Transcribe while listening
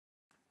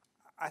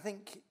I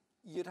think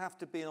you'd have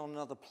to be on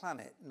another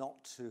planet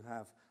not to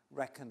have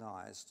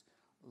recognised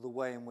the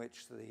way in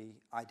which the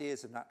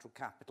ideas of natural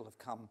capital have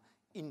come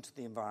into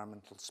the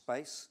environmental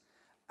space.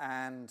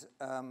 And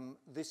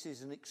this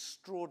is an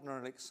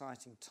extraordinarily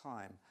exciting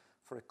time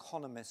for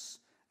economists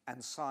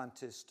and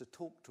scientists to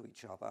talk to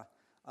each other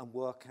and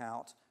work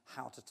out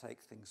how to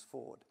take things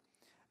forward.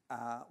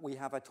 We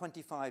have a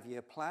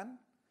 25-year plan.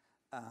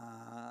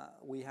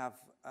 We have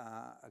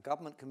a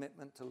government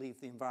commitment to leave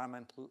the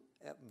environment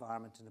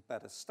in a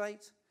better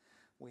state.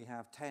 We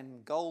have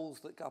 10 goals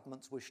that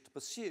governments wish to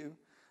pursue,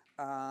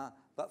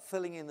 but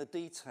filling in the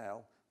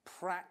detail,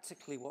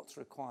 practically what's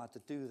required to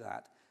do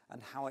that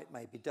and how it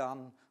may be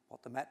done,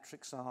 what the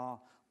metrics are,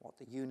 what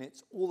the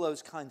units, all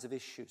those kinds of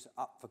issues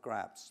are up for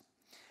grabs.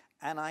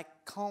 And I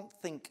can't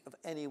think of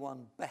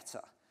anyone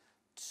better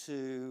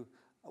to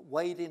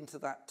wade into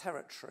that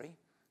territory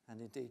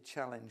and indeed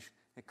challenge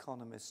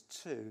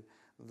economists too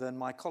than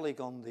my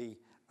colleague on the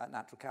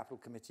Natural Capital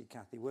Committee,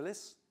 Kathy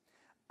Willis.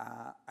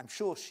 I'm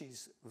sure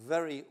she's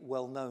very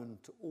well known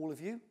to all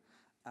of you.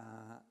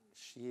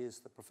 She is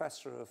the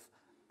Professor of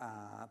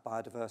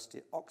Biodiversity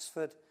at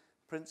Oxford,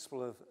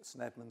 Principal of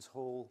St Edmunds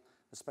Hall,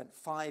 has spent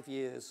 5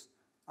 years,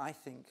 I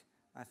think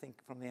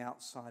from the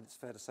outside it's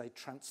fair to say,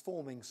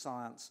 transforming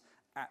science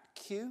at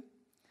Kew.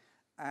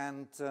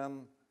 And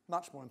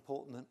much more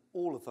important than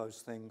all of those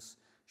things,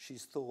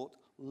 she's thought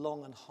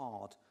long and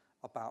hard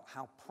about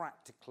how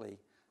practically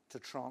to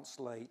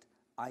translate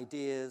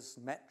ideas,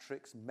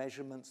 metrics,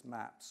 measurements,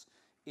 maps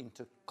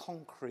into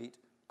concrete,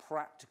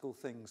 practical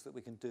things that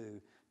we can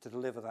do to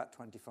deliver that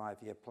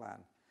 25-year plan.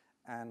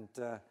 And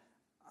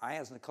I,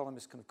 as an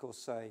economist, can of course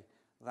say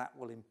that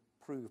will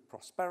improve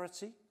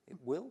prosperity. It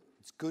will.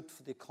 It's good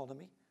for the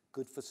economy,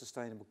 good for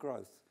sustainable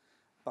growth,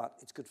 but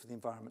it's good for the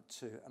environment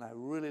too. And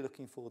I'm really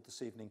looking forward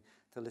this evening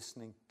to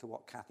listening to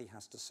what Kathy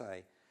has to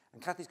say.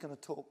 And Kathy's going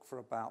to talk for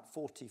about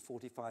 40,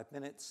 45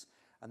 minutes,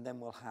 and then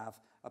we'll have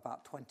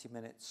about 20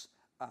 minutes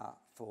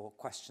for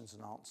questions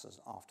and answers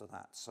after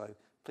that. So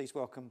please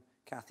welcome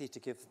Kathy to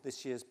give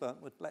this year's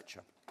Burntwood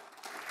lecture.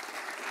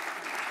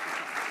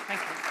 Thank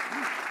you.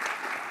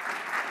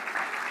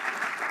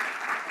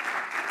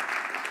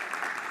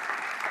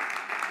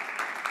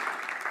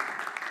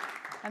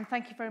 And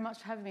thank you very much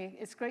for having me.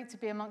 It's great to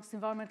be amongst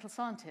environmental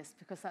scientists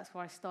because that's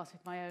where I started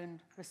my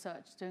own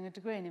research, doing a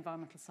degree in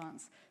environmental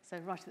science, so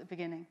right at the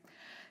beginning.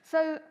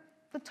 So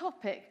the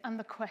topic and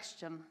the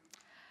question,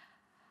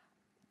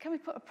 can we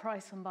put a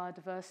price on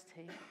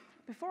biodiversity?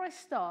 Before I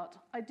start,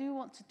 I do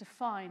want to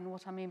define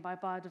what I mean by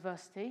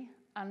biodiversity,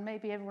 and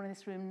maybe everyone in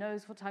this room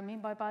knows what I mean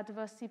by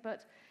biodiversity,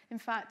 but in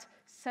fact,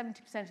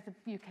 70% of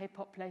the UK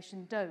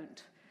population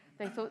don't.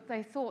 They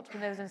thought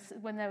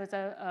when there was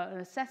an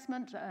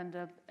assessment and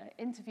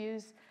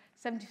interviews,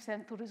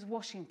 70% thought it was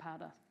washing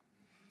powder.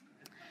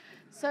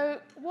 So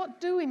what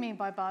do we mean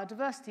by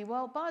biodiversity?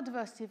 Well,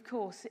 biodiversity, of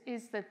course,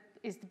 is the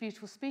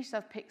beautiful species.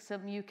 I've picked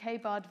some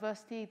UK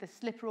biodiversity, the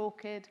slipper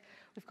orchid.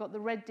 We've got the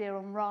red deer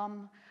on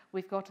Rum.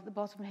 We've got at the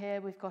bottom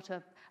here, we've got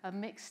a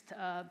mixed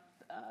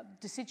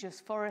deciduous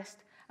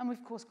forest. And we've,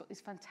 of course, got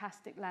these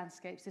fantastic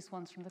landscapes. This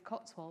one's from the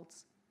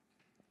Cotswolds.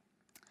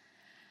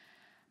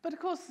 But of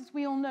course, as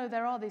we all know,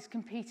 there are these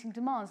competing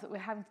demands that we're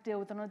having to deal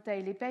with on a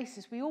daily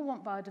basis. We all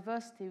want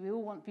biodiversity, we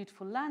all want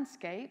beautiful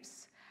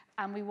landscapes,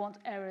 and we want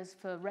areas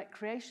for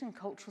recreation,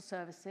 cultural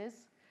services.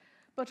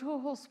 But of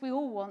course, we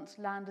all want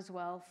land as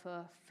well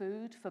for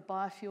food, for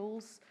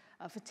biofuels,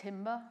 for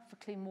timber, for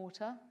clean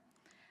water.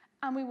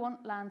 And we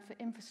want land for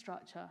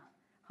infrastructure.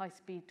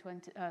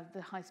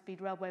 The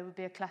high-speed railway would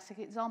be a classic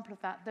example of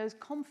that. Those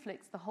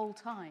conflicts the whole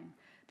time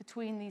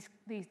between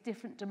these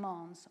different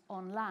demands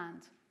on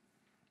land.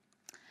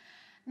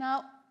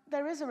 Now,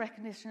 there is a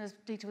recognition, as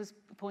Dieter was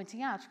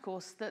pointing out, of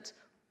course, that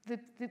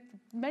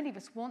many of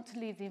us want to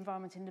leave the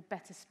environment in a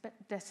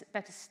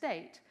better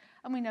state,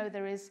 and we know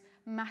there is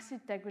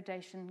massive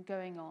degradation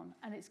going on,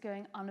 and it's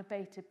going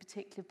unabated,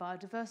 particularly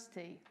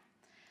biodiversity.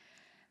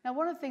 Now,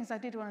 one of the things I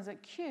did when I was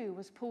at Kew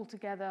was pull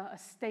together a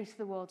State of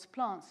the World's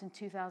Plants in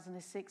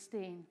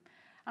 2016. And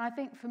I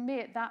think for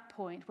me at that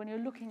point, when you're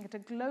looking at a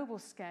global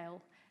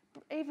scale,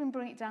 even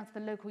bring it down to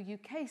the local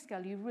UK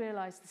scale, you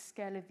realise the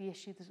scale of the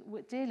issue that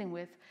we're dealing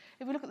with.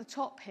 If we look at the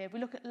top here, we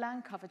look at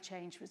land cover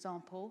change, for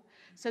example.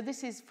 So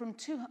this is from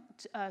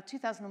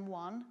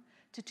 2001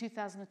 to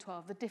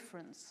 2012, the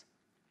difference.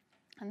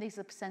 And these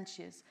are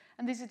percentages.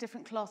 And these are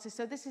different classes.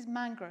 So this is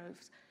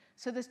mangroves.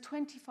 So there's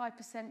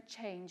 25%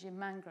 change in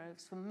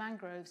mangroves, from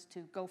mangroves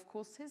to golf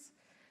courses,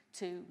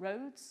 to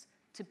roads,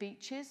 to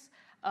beaches,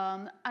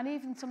 and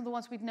even some of the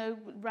ones we know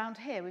around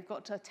here. We've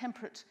got a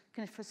temperate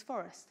coniferous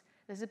forest.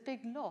 There's a big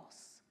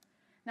loss.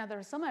 Now, there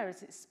are some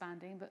areas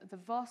expanding, but the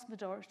vast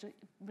majority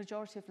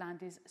of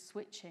land is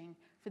switching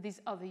for these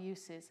other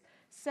uses.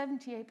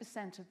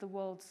 78% of the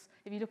world's,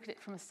 if you look at it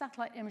from a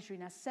satellite imagery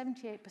now,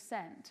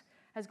 78%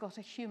 has got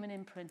a human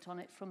imprint on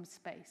it from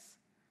space.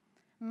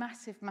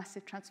 Massive,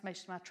 massive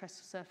transformation of our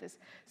terrestrial surface.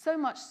 So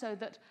much so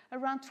that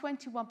around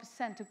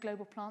 21% of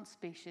global plant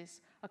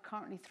species are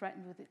currently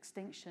threatened with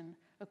extinction,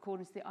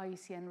 according to the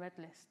IUCN Red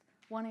List.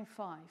 1 in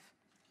 5.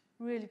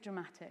 really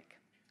dramatic.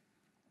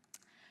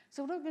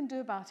 So what are we going to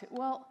do about it?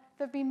 Well,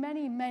 there have been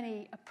many,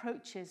 many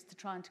approaches to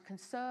trying to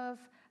conserve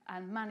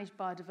and manage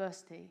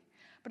biodiversity.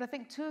 But I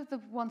think two of the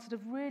ones that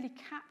have really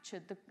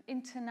captured the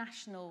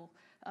international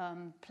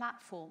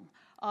platform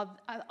are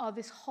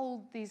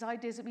these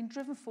ideas that have been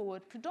driven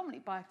forward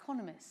predominantly by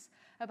economists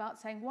about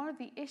saying one of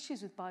the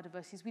issues with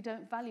biodiversity is we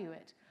don't value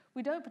it.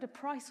 We don't put a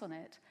price on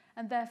it,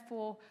 and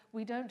therefore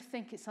we don't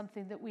think it's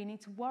something that we need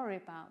to worry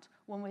about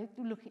when we're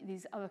looking at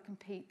these other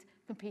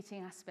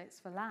competing aspects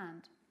for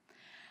land.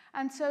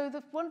 And so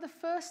one of the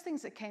first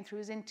things that came through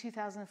was in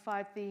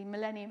 2005, the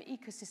Millennium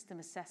Ecosystem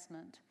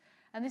Assessment.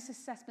 And this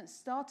assessment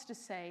started to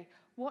say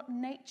what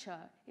nature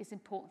is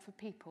important for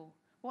people,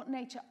 what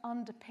nature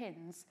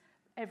underpins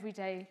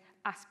everyday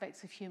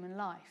aspects of human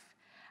life.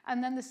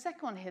 And then the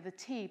second one here, the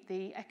T,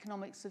 the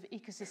economics of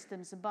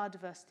ecosystems and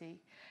biodiversity,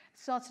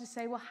 started to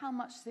say, well, how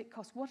much does it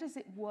cost? What is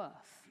it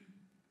worth?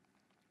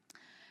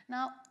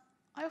 Now,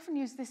 I often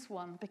use this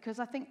one because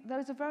I think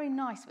those are very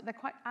nice, but they're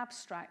quite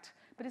abstract.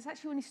 But it's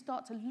actually when you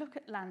start to look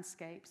at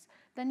landscapes,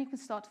 then you can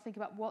start to think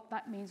about what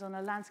that means on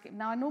a landscape.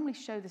 Now, I normally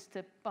show this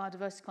to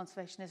biodiversity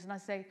conservationists, and I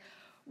say,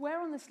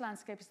 where on this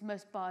landscape is the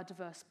most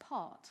biodiverse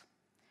part?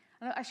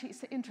 And actually,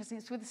 it's interesting.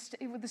 It's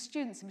with the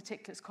students in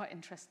particular, it's quite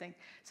interesting.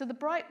 So the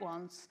bright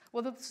ones,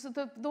 well,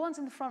 the ones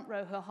in the front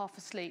row who are half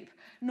asleep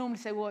normally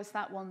say, well, it's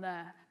that one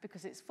there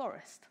because it's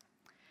forest.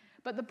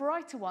 But the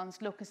brighter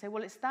ones look and say,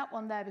 well, it's that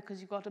one there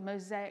because you've got a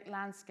mosaic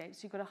landscape,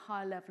 so you've got a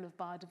higher level of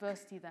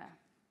biodiversity there.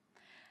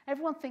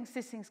 Everyone thinks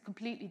this thing's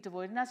completely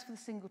devoid, and as for the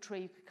single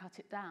tree, you could cut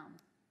it down.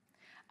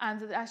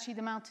 And that actually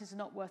the mountains are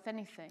not worth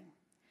anything.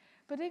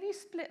 But if you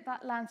split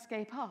that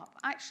landscape up,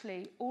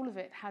 actually all of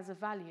it has a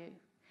value.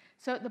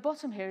 So at the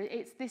bottom here,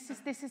 this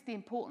is the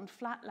important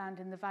flat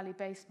land in the valley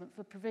basement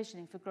for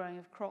provisioning for growing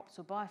of crops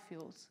or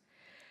biofuels.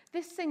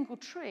 This single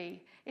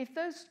tree, if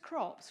those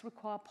crops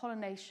require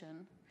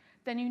pollination,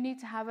 then you need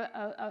to have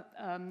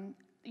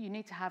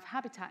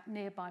habitat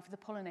nearby for the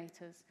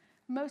pollinators.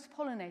 Most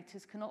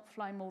pollinators cannot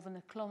fly more than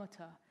 1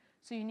 kilometre,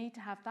 so you need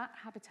to have that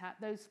habitat,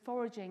 those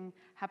foraging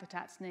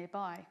habitats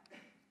nearby.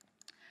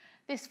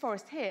 This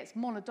forest here, it's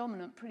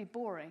monodominant, pretty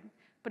boring,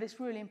 but it's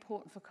really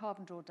important for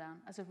carbon drawdown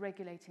as a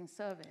regulating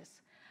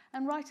service.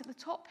 And right at the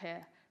top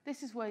here,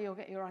 this is where you'll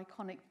get your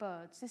iconic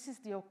birds. This is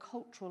your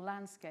cultural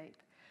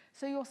landscape.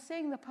 So you're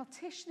seeing the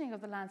partitioning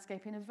of the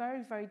landscape in a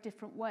very, very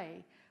different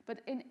way. But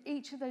in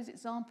each of those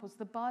examples,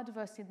 the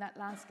biodiversity in that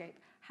landscape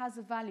has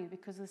a value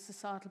because of the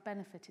societal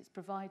benefit it's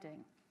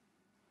providing.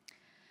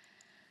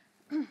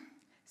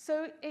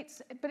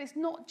 But it's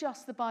not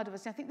just the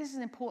biodiversity. I think this is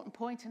an important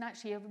point, and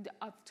actually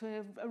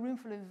to a room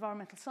full of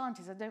environmental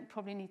scientists, I don't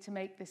probably need to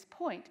make this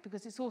point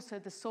because it's also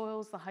the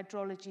soils, the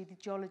hydrology, the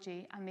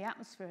geology, and the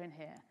atmosphere in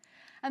here.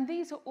 And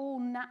these are all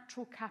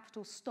natural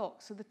capital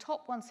stocks. So the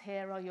top ones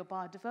here are your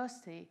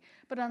biodiversity,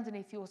 but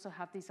underneath you also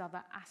have these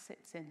other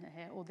assets in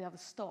here, or the other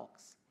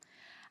stocks.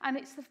 And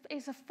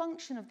it's a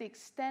function of the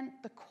extent,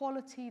 the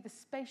quality, the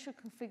spatial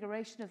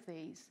configuration of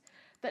these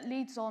that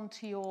leads on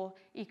to your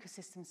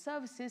ecosystem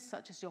services,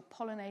 such as your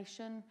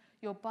pollination,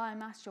 your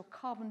biomass, your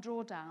carbon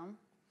drawdown,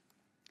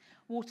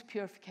 water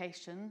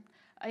purification,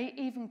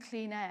 even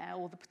clean air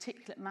or the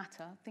particulate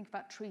matter. Think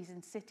about trees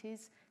in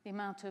cities, the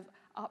amount of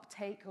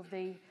uptake of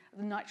the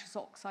nitrous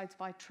oxides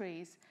by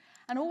trees.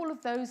 And all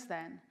of those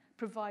then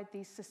provide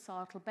these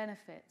societal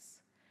benefits.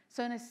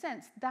 So in a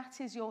sense,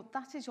 that is your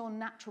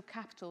natural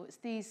capital. It's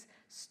these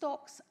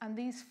stocks and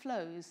these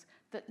flows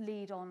that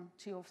lead on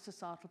to your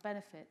societal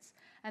benefits.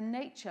 And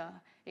nature,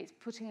 it's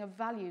putting a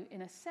value,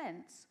 in a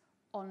sense,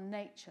 on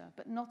nature,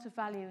 but not a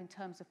value in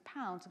terms of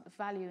pounds, but a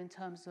value in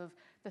terms of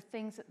the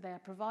things that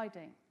they're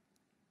providing.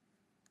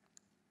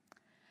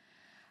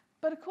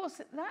 But of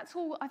course, that's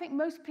all. I think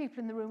most people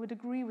in the room would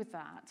agree with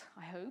that,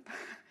 I hope.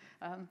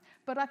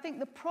 But I think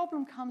the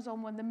problem comes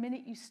on when the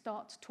minute you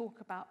start to talk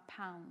about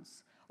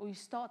pounds, or you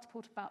start to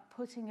talk about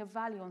putting a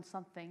value on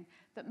something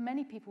that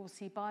many people will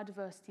see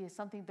biodiversity as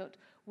something that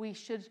we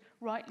should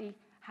rightly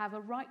have a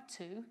right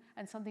to,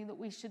 and something that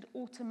we should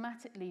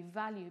automatically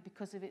value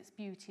because of its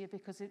beauty, or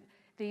because of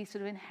the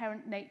sort of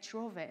inherent nature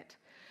of it.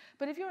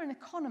 But if you're an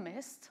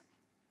economist,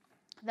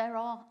 there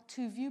are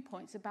two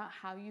viewpoints about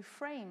how you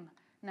frame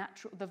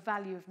the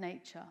value of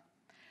nature.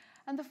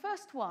 And the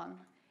first one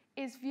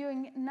is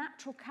viewing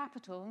natural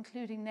capital,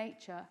 including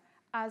nature,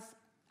 as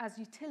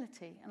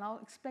utility. And I'll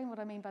explain what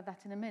I mean by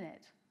that in a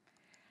minute.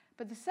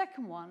 But the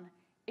second one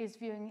is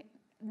viewing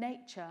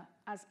nature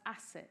as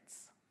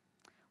assets.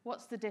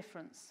 What's the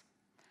difference?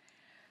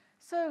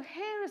 So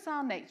here is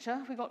our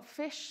nature. We've got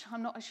fish.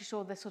 I'm not actually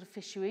sure the sort of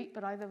fish you eat,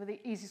 but they were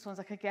the easiest ones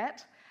I could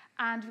get.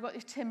 And we've got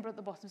your timber at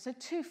the bottom. So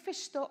 2 fish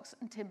stocks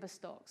and timber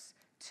stocks.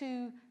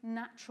 2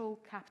 natural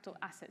capital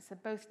assets. They're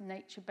both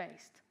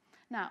nature-based.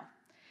 Now,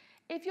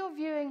 if you're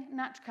viewing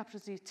natural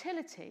capital as a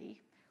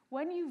utility,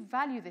 when you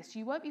value this,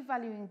 you won't be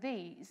valuing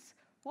these.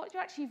 What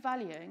you're actually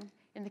valuing,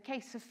 in the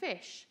case of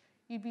fish,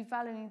 you'd be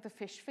valuing the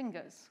fish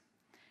fingers.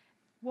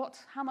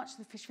 How much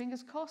the fish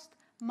fingers cost,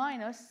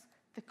 minus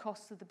the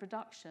cost of the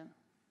production.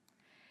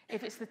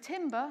 If it's the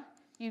timber,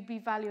 you'd be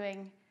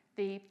valuing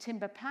the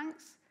timber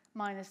planks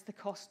minus the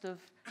cost of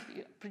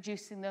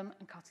producing them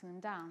and cutting them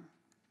down.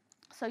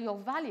 So your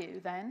value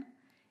then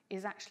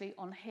is actually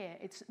on here.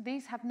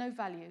 These have no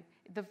value.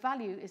 The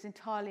value is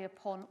entirely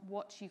upon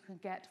what you can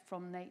get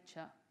from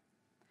nature.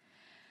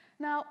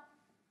 Now,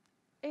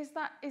 is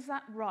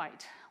that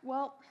right?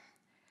 Well,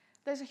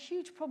 there's a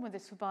huge problem with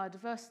this for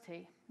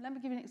biodiversity. Let me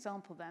give you an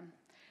example then.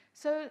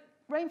 So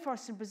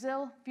rainforest in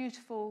Brazil,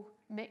 beautiful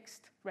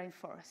mixed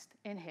rainforest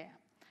in here.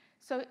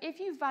 So if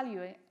you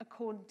value it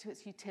according to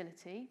its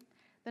utility,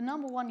 the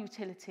number one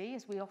utility,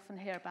 as we often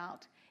hear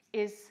about,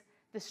 is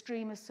the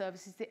stream of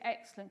services, the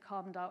excellent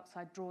carbon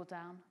dioxide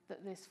drawdown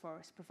that this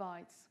forest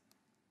provides.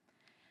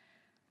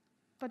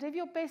 But if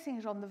you're basing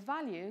it on the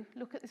value,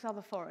 look at this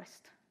other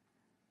forest.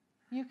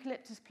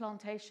 Eucalyptus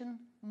plantation,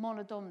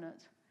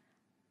 monodominant.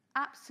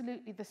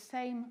 Absolutely the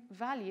same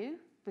value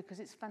because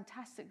it's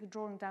fantastic at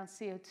drawing down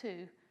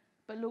CO2,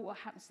 but look what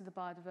happens to the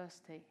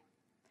biodiversity.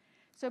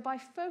 So by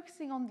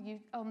focusing on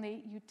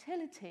the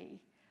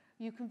utility,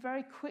 you can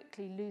very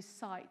quickly lose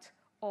sight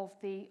of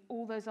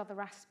all those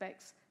other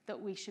aspects that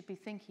we should be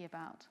thinking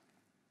about.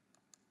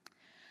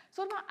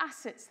 So what about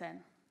assets then?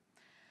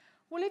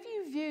 Well, if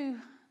you view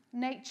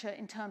nature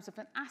in terms of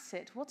an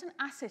asset, what an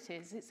asset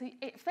is,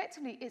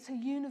 effectively it's a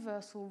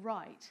universal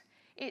right.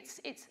 It's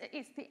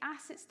the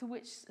assets to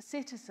which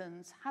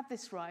citizens have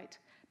this right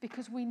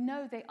because we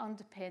know they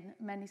underpin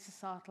many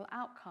societal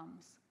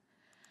outcomes.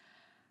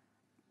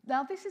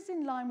 Now, this is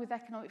in line with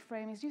economic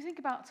framings. You think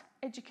about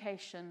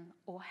education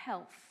or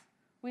health.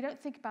 We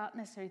don't think about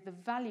necessarily the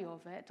value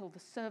of it or the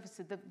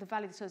services, the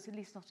value of the service, at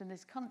least not in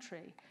this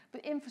country.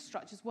 But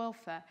infrastructure is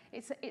welfare.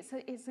 It's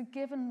a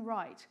given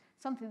right,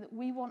 something that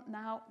we want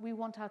now, we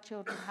want our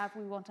children to have,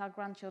 we want our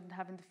grandchildren to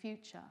have in the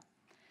future.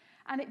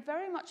 And it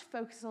very much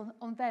focuses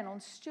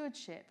on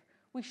stewardship.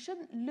 We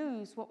shouldn't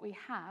lose what we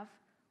have.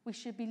 We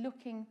should be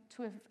looking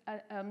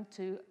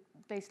to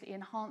basically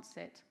enhance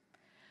it.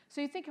 So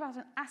you think about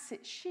an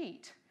asset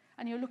sheet,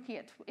 and you're looking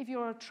at, if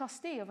you're a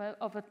trustee of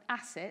an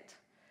asset,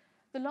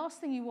 the last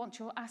thing you want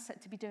your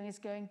asset to be doing is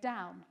going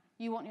down.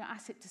 You want your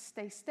asset to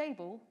stay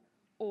stable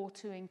or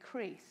to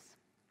increase.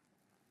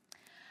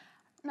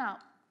 Now,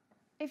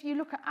 if you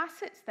look at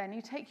assets then,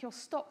 you take your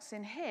stocks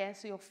in here,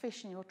 so your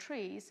fish and your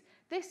trees.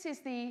 This is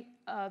the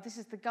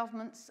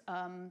government's,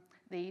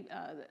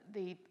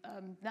 the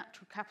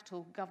Natural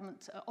Capital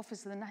Government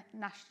Office of the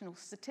National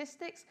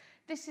Statistics.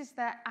 This is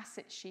their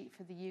asset sheet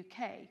for the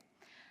UK.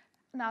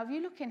 Now, if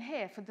you look in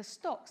here for the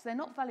stocks, they're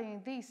not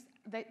valuing these.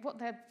 What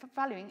they're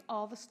valuing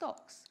are the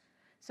stocks.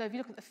 So if you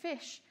look at the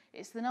fish,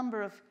 it's the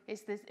number of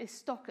it's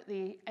stock at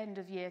the end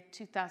of year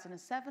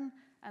 2007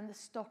 and the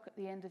stock at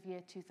the end of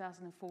year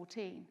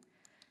 2014.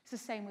 It's the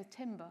same with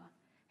timber.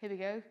 Here we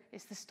go.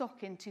 It's the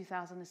stock in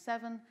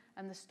 2007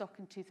 and the stock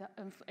in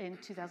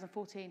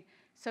 2014.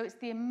 So it's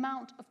the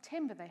amount of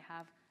timber they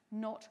have,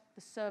 not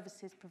the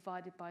services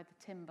provided by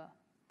the timber.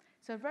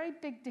 So a very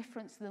big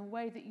difference in the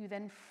way that you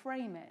then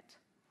frame it.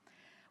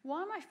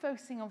 Why am I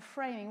focusing on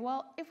framing?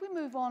 Well, if we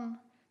move on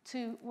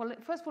to, well,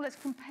 first of all, let's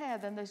compare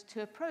then those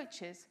two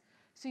approaches.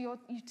 So your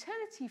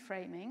utility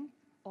framing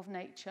of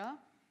nature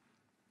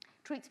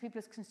treats people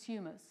as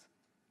consumers,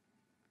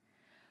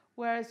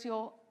 whereas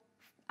your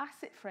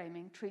asset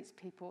framing treats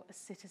people as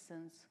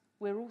citizens.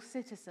 We're all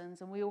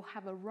citizens and we all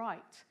have a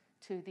right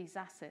to these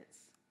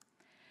assets.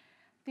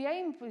 The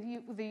aim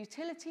with the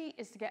utility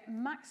is to get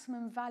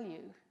maximum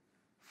value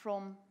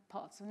from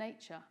parts of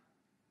nature.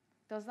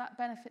 Does that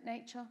benefit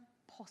nature?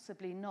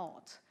 Possibly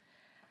not.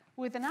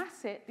 With an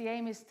asset, the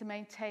aim is to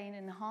maintain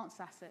and enhance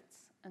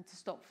assets and to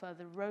stop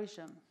further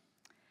erosion.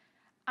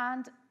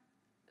 And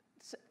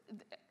so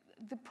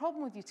the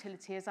problem with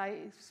utility, as I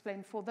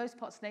explained before, those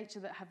parts of nature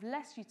that have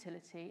less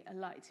utility are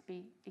likely to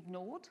be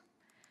ignored,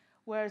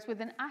 whereas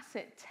with an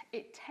asset,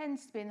 it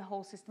tends to be in the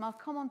whole system. I'll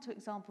come on to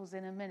examples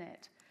in a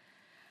minute.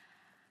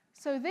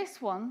 So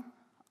this one,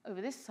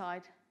 over this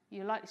side,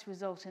 you're likely to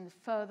result in the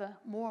further,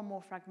 more and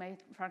more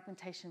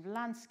fragmentation of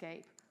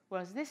landscape,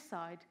 whereas this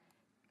side,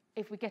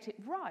 if we get it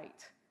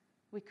right,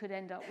 we could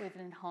end up with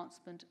an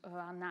enhancement of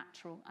our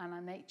natural and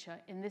our nature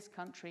in this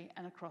country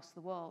and across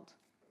the world.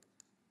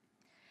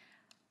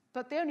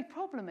 But the only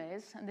problem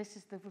is, and this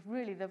is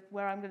really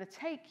where I'm going to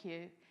take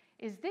you,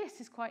 is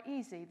this is quite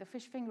easy. The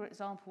fish finger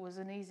example was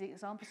an easy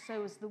example,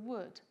 so was the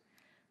wood.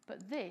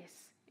 But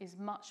this is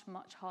much,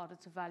 much harder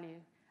to value.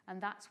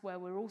 And that's where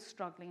we're all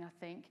struggling, I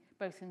think,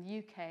 both in the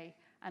UK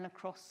and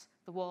across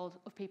the world,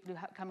 of people who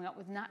are coming up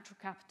with natural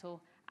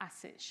capital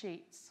asset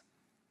sheets.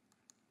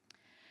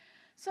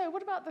 So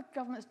what about the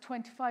government's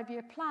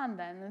 25-year plan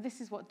then? And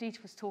this is what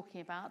Dieter was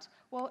talking about.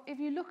 Well, if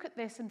you look at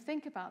this and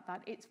think about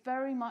that, it's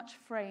very much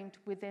framed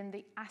within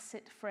the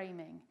asset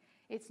framing.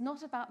 It's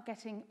not about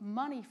getting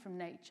money from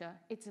nature.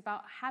 It's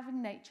about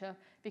having nature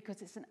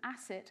because it's an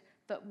asset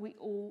that we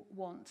all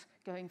want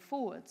going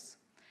forwards.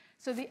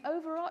 So the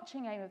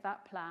overarching aim of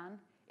that plan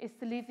is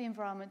to leave the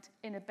environment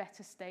in a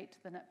better state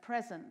than at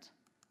present.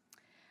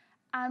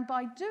 And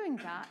by doing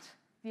that,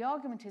 the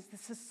argument is the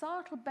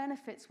societal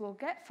benefits we'll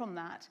get from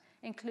that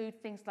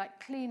include things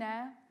like clean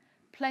air,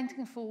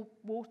 plentiful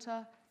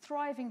water,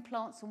 thriving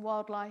plants and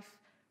wildlife,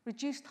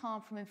 reduced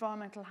harm from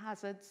environmental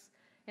hazards,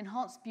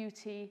 enhanced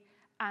beauty,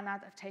 and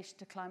adaptation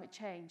to climate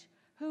change.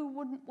 Who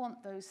wouldn't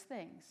want those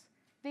things?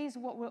 These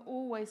are what we're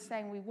always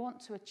saying we want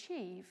to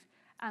achieve,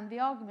 and the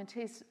argument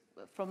is,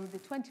 from the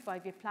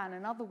 25-year plan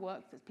and other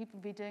work that people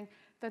will be doing,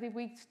 that if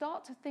we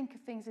start to think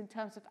of things in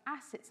terms of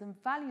assets and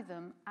value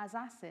them as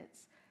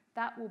assets,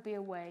 that will be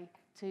a way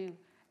to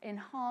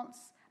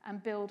enhance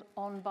and build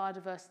on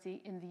biodiversity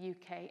in the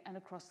UK and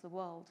across the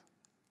world.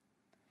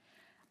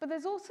 But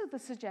there's also the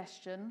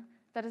suggestion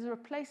that as a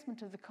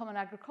replacement of the Common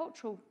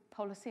Agricultural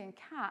Policy and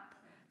CAP,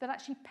 that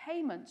actually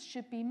payments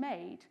should be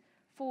made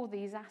for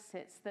these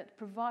assets that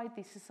provide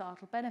these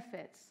societal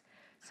benefits.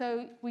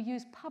 So we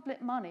use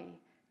public money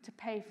to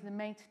pay for the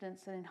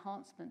maintenance and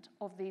enhancement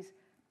of these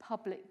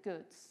public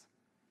goods.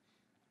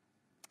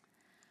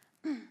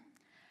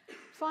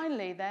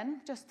 Finally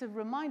then, just to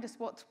remind us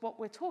what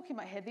we're talking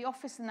about here, the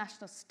Office of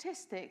National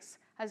Statistics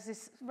has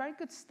this very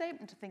good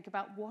statement to think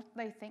about what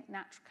they think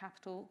natural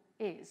capital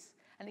is.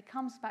 And it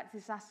comes back to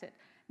this asset.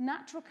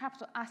 Natural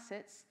capital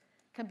assets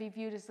can be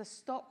viewed as the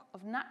stock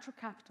of natural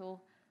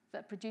capital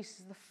that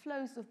produces the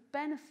flows of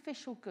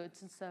beneficial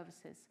goods and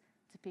services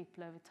to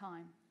people over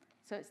time.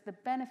 So it's the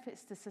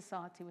benefits to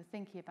society we're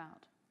thinking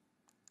about.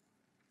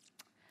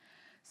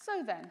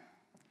 So then,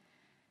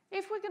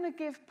 if we're going to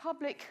give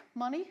public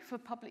money for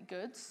public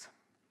goods,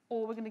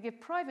 or we're going to give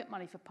private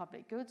money for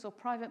public goods, or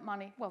private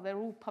money, well, they're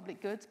all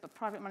public goods, but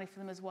private money for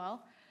them as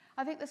well,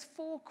 I think there's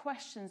 4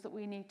 questions that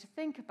we need to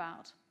think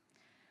about.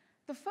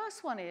 The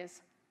first one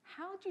is,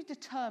 how do you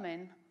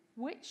determine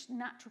which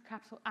natural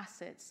capital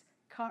assets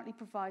currently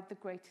provide the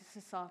greatest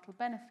societal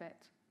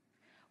benefit?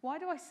 Why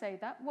do I say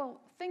that?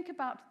 Well, think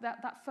about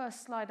that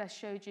first slide I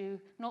showed you,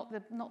 not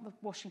the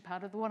washing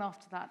powder, the one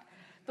after that.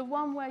 The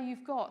one where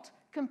you've got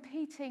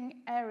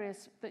competing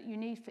areas that you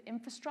need for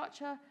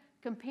infrastructure,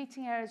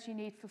 competing areas you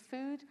need for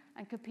food,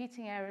 and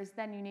competing areas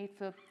then you need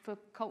for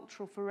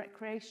cultural, for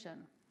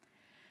recreation.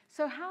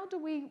 So how do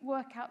we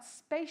work out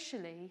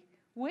spatially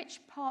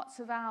which parts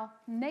of our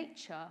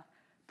nature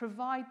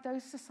provide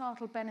those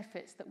societal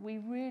benefits that we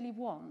really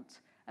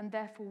want, and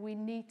therefore we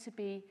need to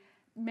be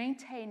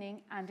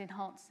maintaining and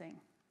enhancing?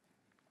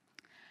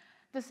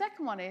 The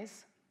second one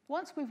is,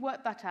 once we've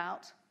worked that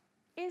out,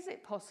 is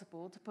it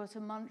possible to put a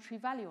monetary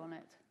value on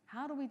it?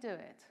 How do we do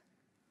it?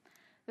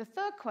 The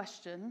third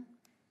question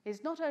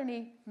is not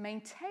only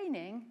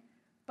maintaining,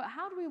 but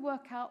how do we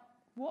work out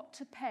what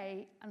to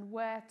pay and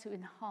where to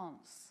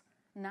enhance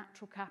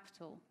natural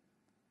capital?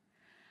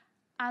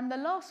 And the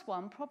last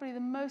one, probably the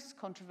most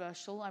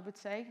controversial, I would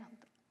say,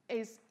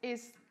 is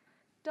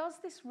does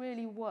this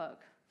really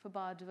work for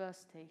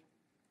biodiversity?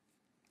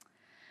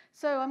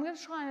 So I'm going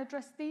to try and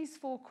address these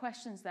 4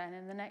 questions then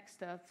in the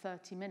next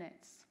 30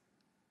 minutes.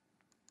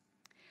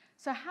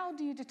 So how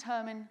do you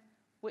determine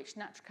which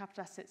natural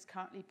capital assets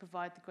currently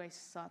provide the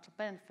greatest societal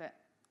benefit?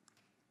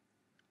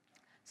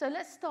 So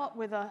let's start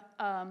with a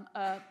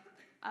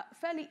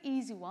fairly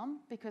easy one,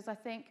 because I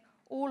think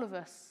all of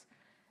us,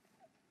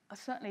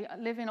 certainly I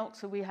live in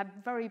Oxford, we had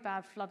very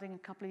bad flooding a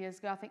couple of years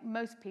ago. I think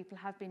most people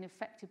have been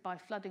affected by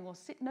flooding, or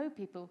know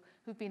people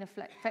who've been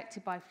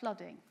affected by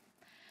flooding.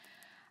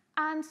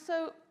 And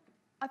so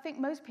I think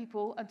most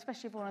people, and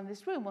especially everyone in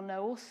this room, will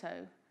know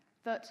also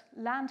that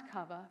land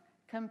cover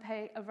can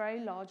play a very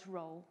large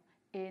role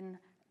in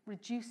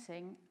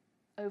reducing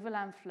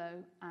overland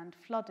flow and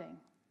flooding.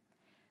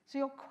 So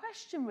your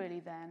question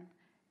really then,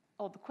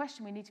 or the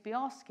question we need to be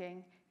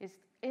asking is,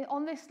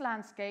 on this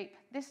landscape,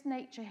 this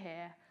nature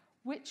here,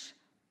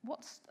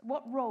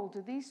 what role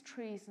do these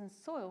trees and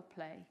soil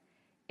play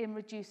in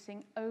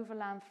reducing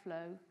overland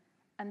flow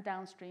and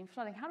downstream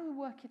flooding? How do we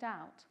work it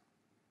out?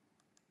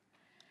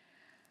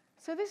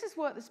 So this is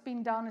work that's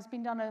been done, has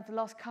been done over the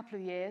last couple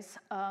of years,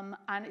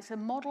 and it's a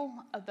model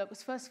that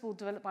was first of all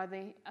developed by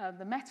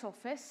the Met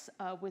Office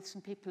with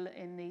some people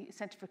in the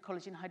Centre for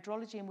Ecology and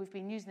Hydrology, and we've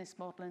been using this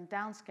model and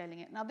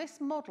downscaling it. Now this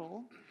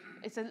model,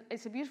 it's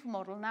a beautiful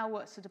model, now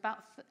works at about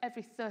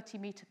every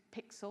 30-metre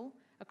pixel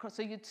across,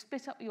 so you'd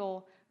split up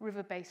your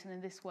river basin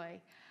in this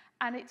way.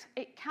 And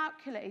it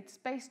calculates,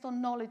 based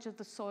on knowledge of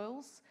the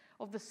soils,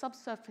 of the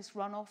subsurface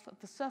runoff, of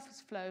the surface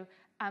flow,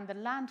 and the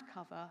land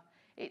cover,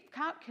 it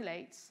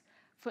calculates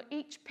for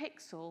each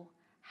pixel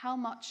how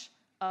much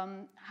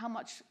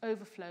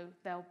overflow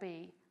there'll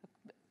be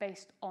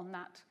based on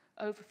that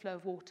overflow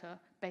of water,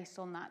 based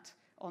on that,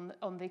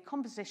 on the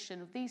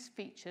composition of these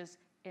features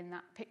in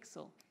that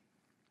pixel.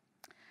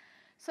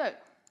 So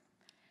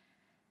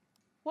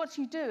what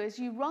you do is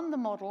you run the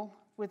model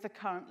with the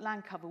current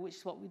land cover, which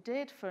is what we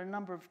did for a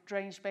number of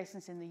drainage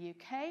basins in the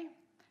UK,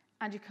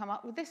 and you come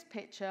up with this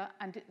picture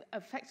and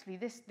effectively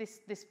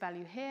this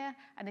value here,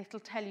 and it'll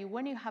tell you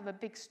when you have a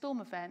big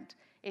storm event,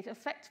 it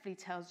effectively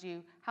tells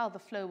you how the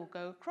flow will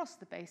go across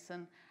the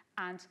basin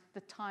and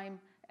the time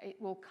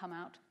it will come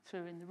out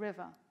through in the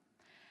river.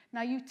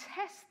 Now you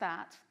test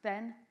that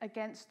then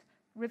against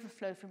river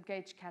flow from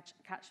gauge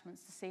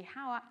catchments to see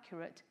how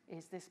accurate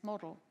is this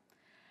model.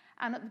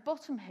 And at the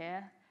bottom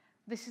here,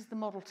 this is the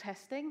model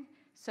testing.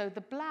 So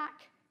the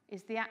black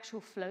is the actual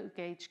flow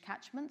gauge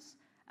catchments,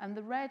 and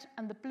the red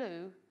and the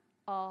blue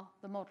are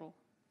the model.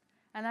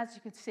 And as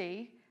you can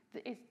see,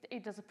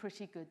 it does a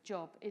pretty good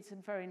job. It's a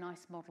very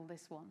nice model,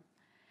 this one.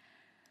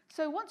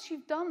 So once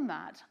you've done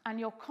that and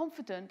you're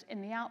confident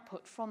in the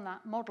output from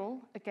that model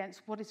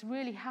against what is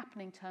really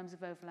happening in terms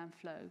of overland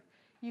flow,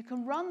 you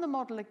can run the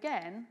model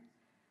again,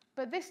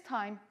 but this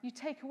time you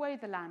take away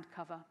the land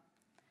cover.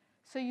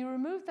 So you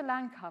remove the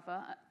land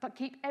cover, but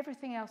keep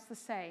everything else the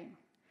same.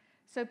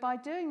 So by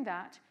doing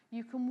that,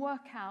 you can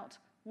work out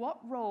what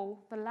role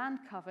the land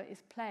cover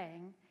is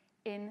playing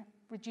in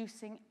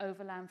reducing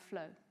overland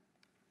flow.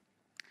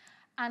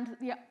 And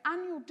the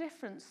annual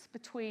difference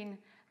between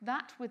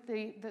that with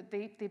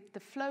the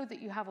flow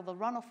that you have, or the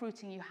runoff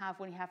routing you have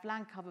when you have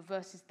land cover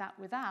versus that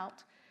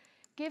without,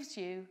 gives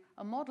you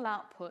a model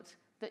output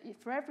that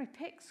for every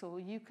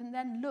pixel you can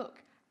then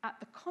look at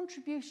the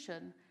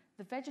contribution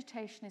the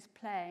vegetation is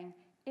playing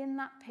in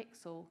that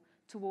pixel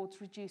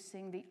towards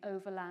reducing the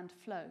overland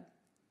flow.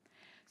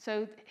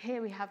 So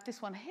here we have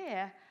this one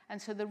here,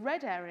 and so the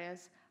red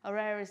areas are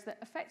areas that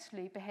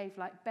effectively behave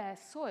like bare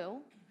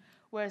soil,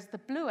 whereas the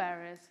blue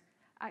areas,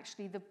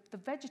 actually the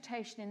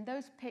vegetation in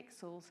those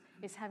pixels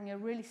is having a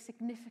really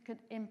significant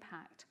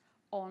impact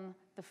on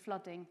the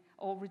flooding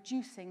or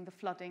reducing the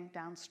flooding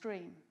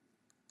downstream.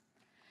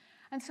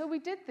 And so we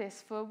did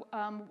this for,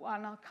 and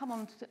I'll come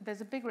on to, there's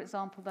a bigger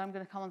example that I'm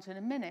going to come on to in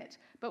a minute,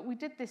 but we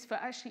did this for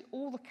actually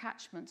all the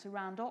catchments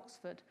around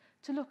Oxford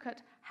to look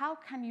at how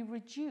can you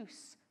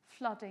reduce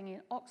flooding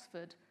in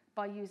Oxford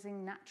by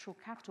using natural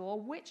capital,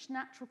 or which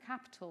natural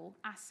capital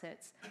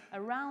assets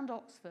around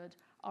Oxford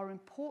are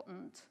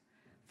important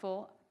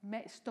for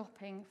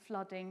stopping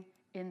flooding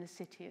in the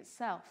city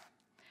itself.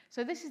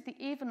 So this is the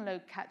even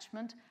load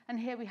catchment, and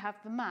here we have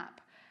the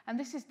map. And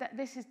this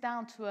is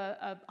down to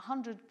a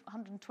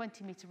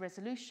 120 metre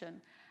resolution.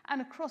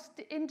 And across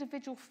the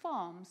individual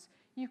farms,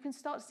 you can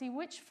start to see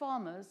which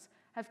farmers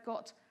have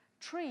got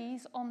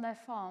trees on their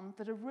farm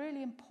that are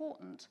really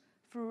important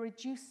for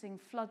reducing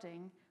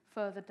flooding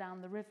further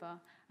down the river,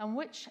 and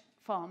which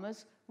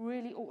farmers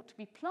really ought to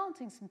be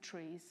planting some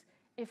trees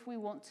if we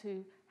want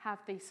to have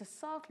the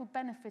societal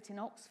benefit in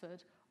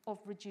Oxford of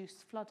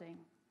reduced flooding.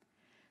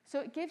 So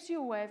it gives you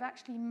a way of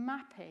actually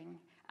mapping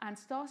and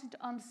starting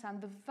to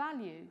understand the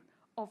value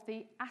of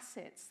the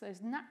assets,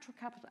 those natural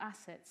capital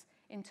assets,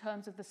 in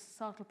terms of the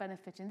societal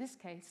benefit in this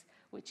case,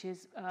 which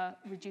is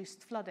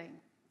reduced flooding.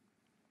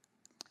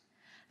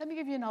 Let me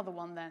give you another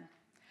one then.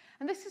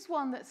 And this is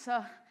one that's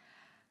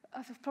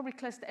probably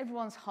close to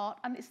everyone's heart,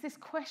 and it's this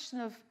question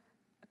of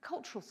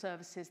cultural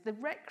services, the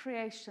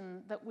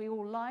recreation that we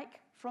all like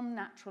from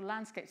natural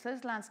landscapes.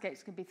 Those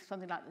landscapes can be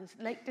something like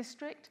the Lake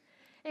District,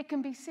 it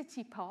can be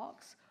city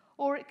parks,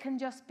 or it can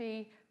just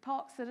be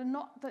parks that are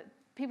not, that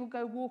people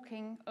go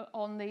walking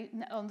on the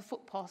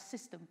footpath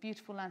system,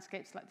 beautiful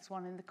landscapes like this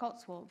one in the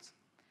Cotswolds.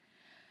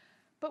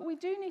 But we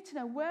do need to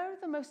know where are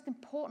the most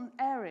important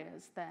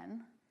areas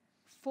then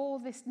for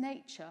this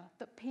nature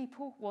that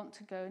people want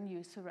to go and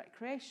use for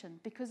recreation,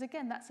 because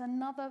again, that's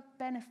another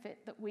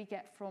benefit that we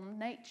get from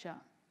nature.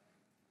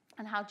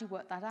 And how do you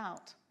work that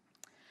out?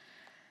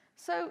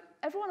 So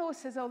everyone always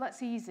says, oh,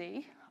 that's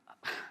easy.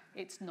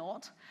 It's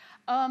not.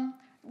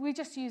 We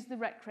just use the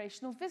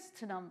recreational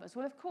visitor numbers.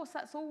 Well, of course,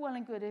 that's all well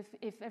and good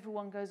if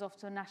everyone goes off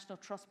to a National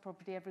Trust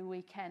property every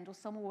weekend or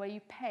somewhere where you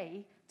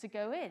pay to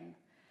go in.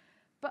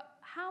 But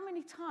how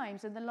many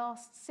times in the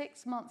last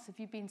 6 months have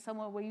you been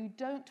somewhere where you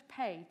don't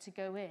pay to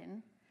go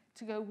in,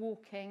 to go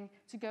walking,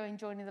 to go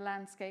enjoying the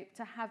landscape,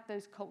 to have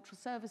those cultural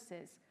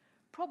services?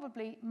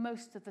 Probably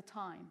most of the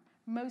time.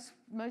 Most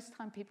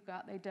time people go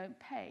out, they don't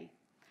pay.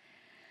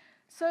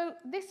 So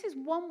this is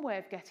one way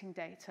of getting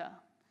data.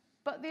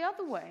 But the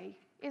other way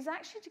is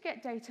actually to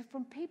get data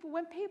from people.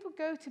 When people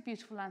go to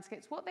beautiful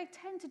landscapes, what they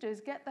tend to do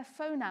is get their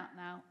phone out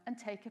now and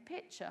take a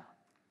picture.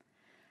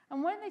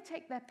 And when they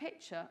take their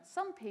picture,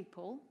 some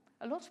people,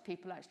 a lot of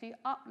people actually,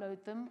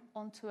 upload them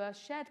onto a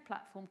shared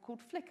platform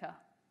called Flickr.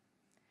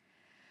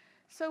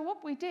 So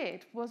what we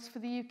did was for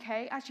the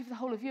UK, actually for the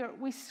whole of Europe,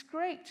 we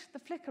scraped the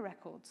Flickr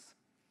records.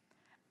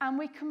 And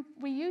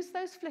we used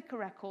those Flickr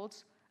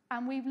records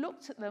and we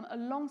looked at them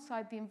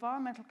alongside the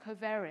environmental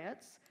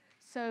covariates,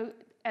 so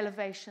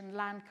elevation,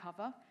 land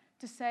cover,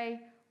 to say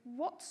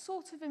what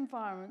sort of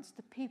environments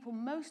do people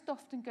most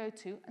often go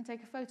to and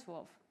take a photo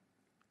of.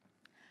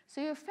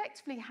 So you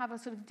effectively have a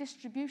sort of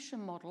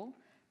distribution model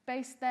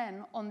based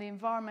then on the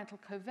environmental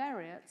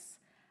covariates,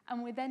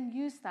 and we then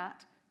use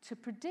that to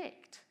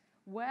predict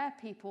where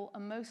people are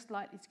most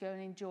likely to go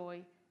and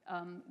enjoy,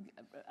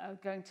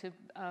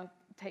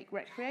 take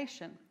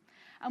recreation.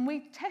 And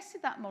we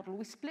tested that model.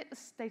 We split the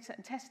data set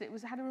and tested it.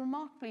 It had a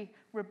remarkably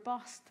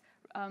robust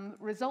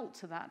result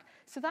to that.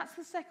 So that's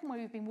the second way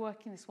we've been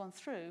working this one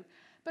through.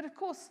 But of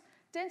course,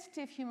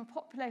 density of human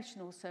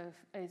population also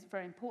is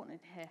very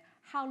important here.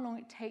 How long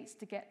it takes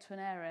to get to an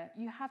area,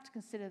 you have to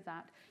consider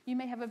that. You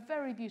may have a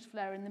very beautiful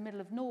area in the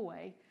middle of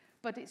Norway,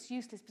 but it's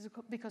useless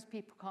because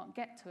people can't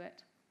get to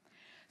it.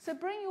 So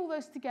bringing all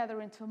those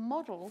together into a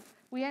model,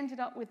 we ended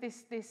up with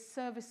this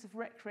service of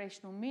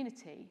recreational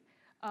amenity.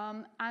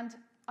 And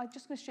I'm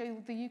just going to show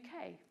you the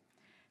UK.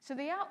 So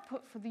the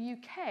output for the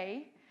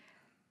UK,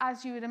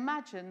 as you would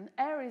imagine,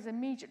 areas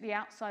immediately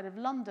outside of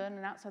London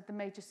and outside the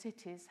major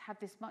cities have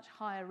this much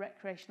higher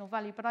recreational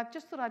value. But I've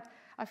just thought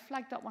I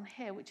flagged up one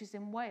here, which is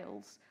in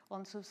Wales,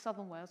 on sort of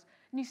southern Wales.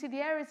 And you see the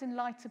areas in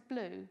lighter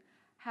blue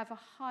have a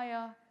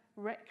higher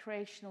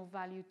recreational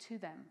value to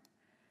them.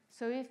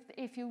 So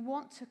if you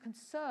want to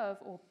conserve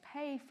or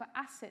pay for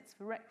assets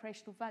for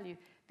recreational value,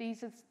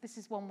 this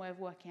is one way of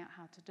working out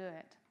how to do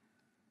it.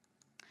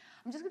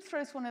 I'm just going to throw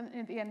this one in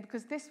at the end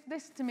because this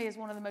to me is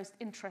one of the most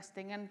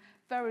interesting and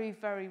very,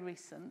 very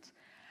recent.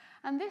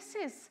 And this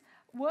is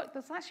work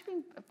that's actually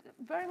been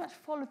very much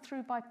followed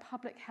through by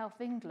Public Health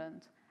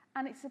England.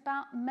 And it's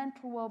about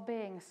mental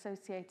well-being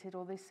associated,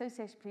 or the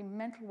association between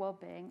mental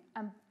well-being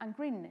and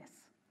greenness.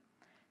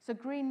 So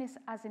greenness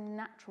as in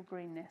natural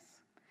greenness.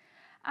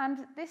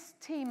 And this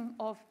team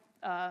of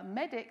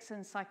medics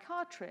and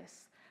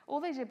psychiatrists, all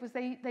they did was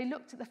they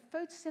looked at the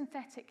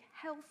photosynthetic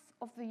health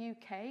of the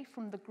UK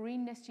from the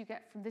greenness you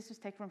get from, this was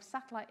taken from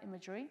satellite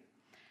imagery.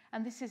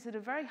 And this is at a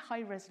very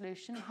high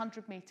resolution,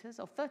 100 meters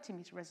or 30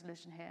 meter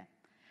resolution here.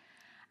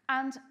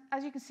 And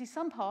as you can see,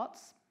 some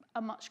parts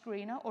are much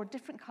greener or a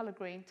different color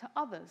green to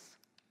others.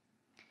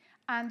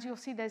 And you'll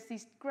see there's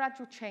these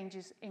gradual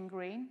changes in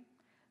green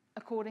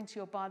according to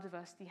your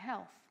biodiversity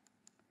health.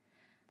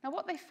 Now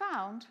what they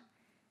found,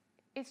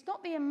 it's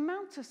not the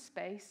amount of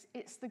space,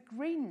 it's the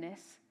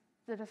greenness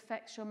that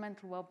affects your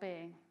mental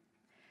well-being.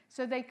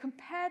 So they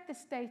compared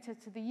this data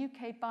to the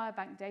UK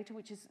Biobank data,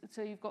 which is,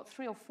 so you've got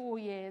 3 or 4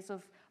 years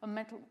of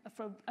mental,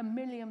 for 1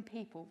 million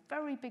people,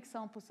 very big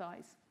sample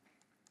size.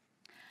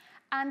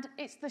 And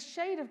it's the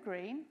shade of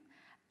green,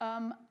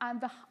 and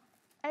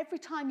every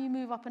time you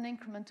move up an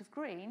increment of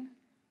green,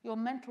 your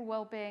mental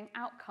well-being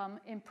outcome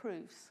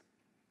improves.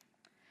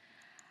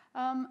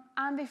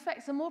 And the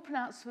effects are more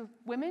pronounced for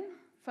women,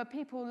 for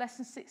people less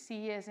than 60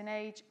 years in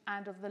age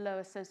and of the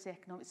lower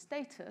socioeconomic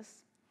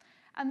status.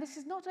 And this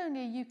is not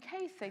only a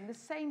UK thing, the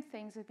same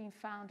things have been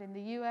found in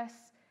the US,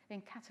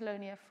 in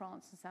Catalonia,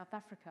 France, and South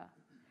Africa.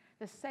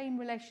 The same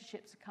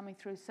relationships are coming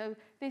through. So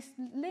this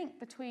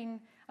link between,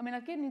 I mean,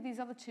 I've given you these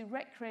other two,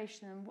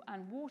 recreation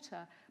and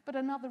water, but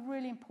another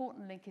really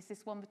important link is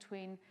this one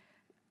between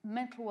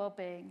mental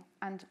well-being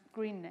and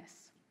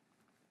greenness.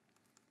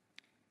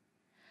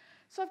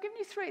 So I've given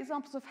you 3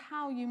 examples of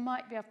how you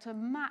might be able to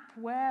map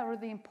where are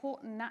the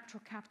important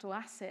natural capital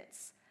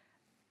assets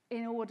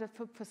in order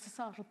for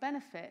societal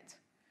benefit.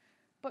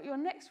 But your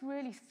next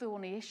really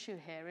thorny issue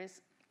here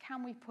is,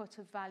 can we put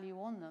a value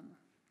on them?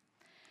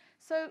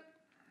 So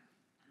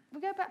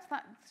we go back to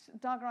that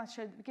diagram I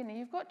showed at the beginning.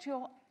 You've got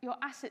your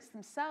assets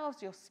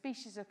themselves, your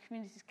species or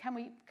communities. Can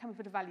we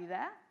put a value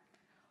there?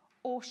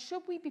 Or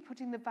should we be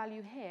putting the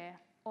value here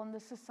on the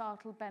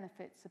societal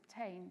benefits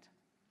obtained?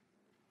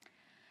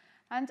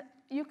 And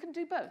you can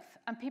do both,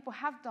 and people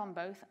have done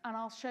both, and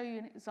I'll show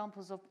you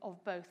examples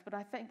of both. But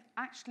I think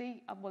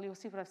actually, well, you'll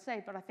see what I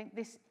say, but I think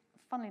this,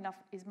 funnily enough,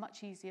 is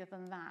much easier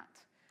than that.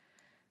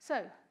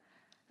 So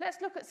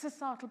let's look at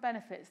societal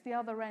benefits, the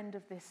other end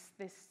of this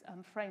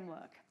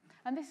framework.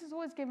 And this is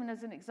always given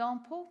as an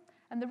example.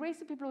 And the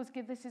reason people always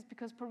give this is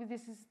because probably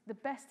this is the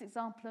best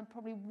example and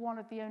probably one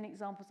of the only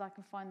examples I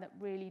can find that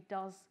really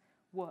does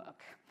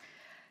work.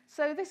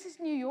 So this is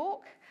New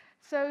York.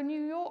 So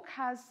New York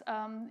has,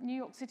 New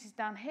York City's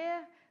down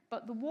here,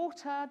 but the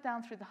water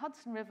down through the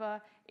Hudson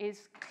River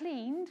is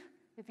cleaned,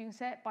 if you can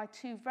say it, by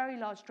 2 very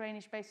large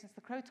drainage basins,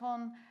 the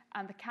Croton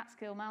and the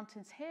Catskill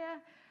Mountains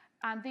here.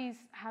 And these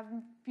have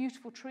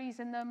beautiful trees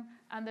in them,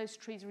 and those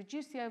trees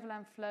reduce the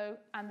overland flow,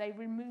 and they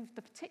remove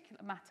the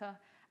particulate matter,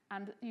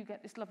 and you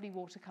get this lovely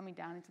water coming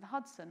down into the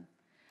Hudson.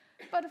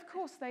 But of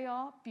course, they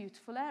are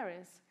beautiful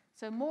areas.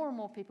 So more and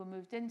more people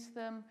moved into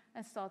them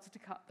and started to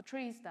cut the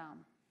trees down.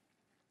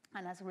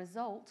 And as a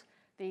result,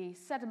 the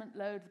sediment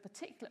load, the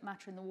particulate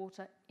matter in the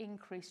water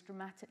increased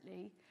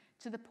dramatically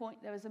to the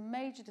point there was a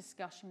major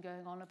discussion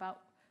going on about,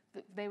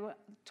 they were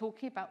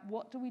talking about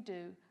what do we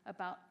do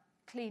about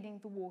cleaning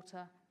the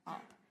water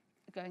up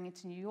going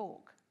into New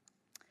York.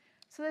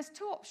 So there's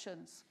 2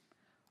 options.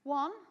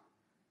 One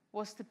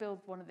was to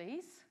build one of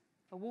these,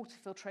 a water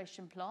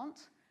filtration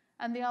plant,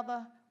 and the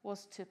other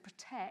was to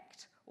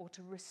protect or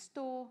to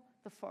restore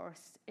the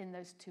forests in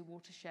those 2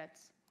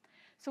 watersheds.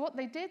 So what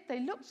they did, they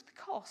looked at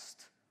the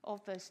cost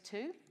of those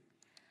 2,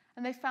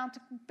 and they found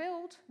to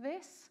build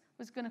this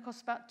was going to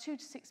cost about 2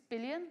 to 6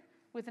 billion,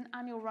 with an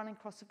annual running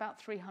cost of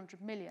about 300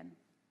 million.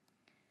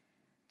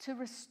 To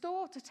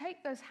restore, to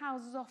take those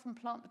houses off and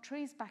plant the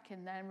trees back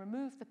in there and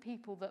remove the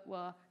people that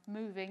were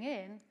moving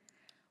in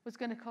was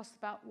going to cost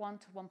about 1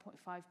 to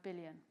 1.5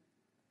 billion.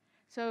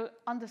 So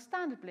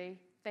understandably,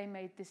 they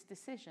made this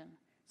decision.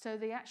 So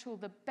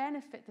the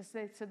benefit,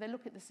 so they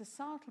look at the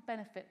societal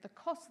benefit, the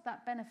cost of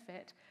that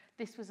benefit,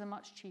 this was a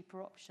much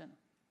cheaper option.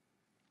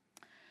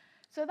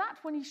 So that,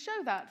 when you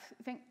show that,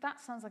 I think that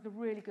sounds like a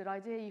really good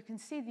idea. You can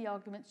see the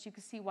arguments, you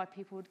can see why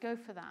people would go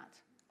for that.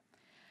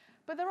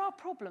 But there are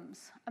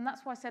problems, and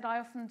that's why I said I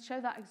often show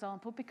that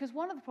example, because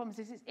one of the problems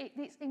is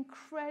it's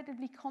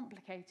incredibly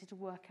complicated to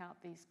work out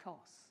these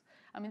costs.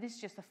 I mean, this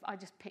is just, I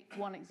just picked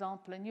one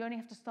example, and you only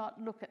have to start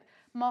to look at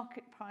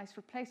market price,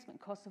 replacement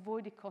costs,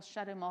 avoided costs,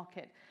 shadow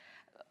market,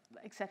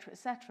 et cetera, et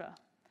cetera.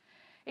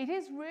 It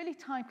is really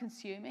time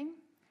consuming,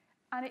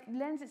 and it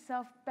lends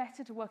itself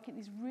better to working at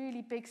these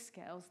really big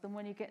scales than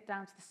when you get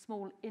down to the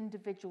small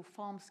individual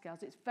farm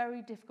scales. It's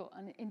very difficult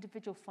on an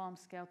individual farm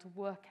scale to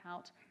work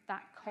out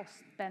that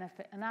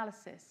cost-benefit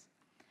analysis.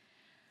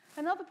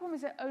 Another problem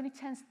is it only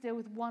tends to deal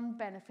with one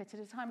benefit at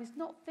a time. It's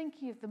not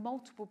thinking of the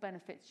multiple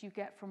benefits you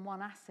get from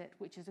one asset,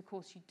 which is, of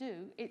course, you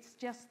do. It's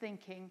just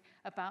thinking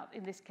about,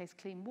 in this case,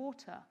 clean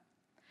water.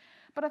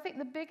 But I think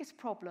the biggest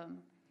problem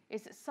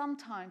is that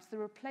sometimes the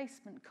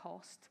replacement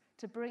cost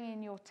to bring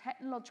in your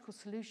technological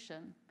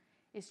solution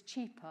is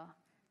cheaper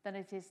than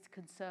it is to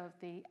conserve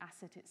the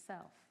asset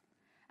itself.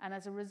 And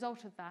as a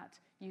result of that,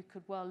 you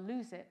could well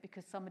lose it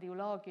because somebody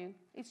will argue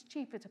it's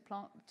cheaper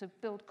to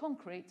build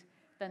concrete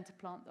than to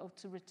plant or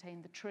to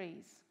retain the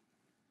trees.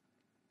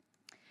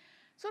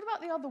 So what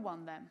about the other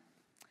one then?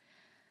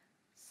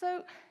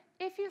 So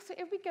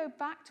if we go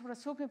back to what I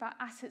was talking about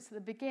assets at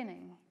the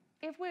beginning,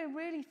 if we're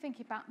really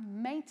thinking about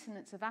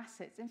maintenance of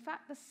assets, in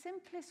fact, the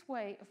simplest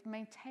way of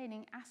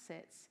maintaining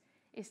assets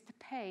is to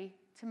pay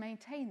to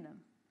maintain them.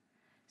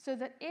 So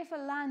that if a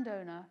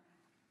landowner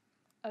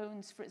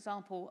owns, for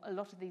example, a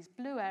lot of these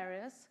blue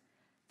areas,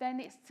 then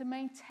it's to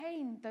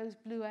maintain those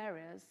blue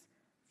areas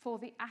for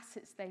the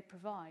assets they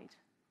provide.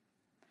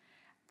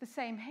 The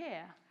same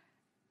here.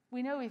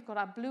 We know we've got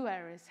our blue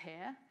areas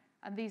here,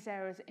 and these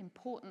areas are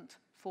important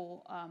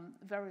for,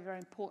 very, very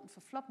important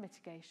for flood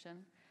mitigation.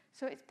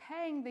 So it's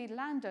paying the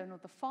landowner or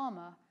the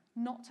farmer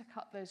not to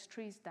cut those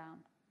trees down.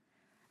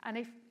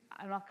 And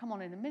I'll come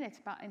on in a minute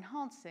about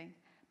enhancing,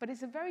 but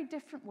it's a very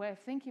different way of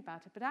thinking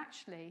about it, but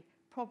actually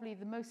probably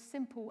the most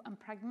simple and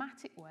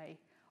pragmatic way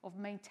of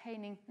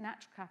maintaining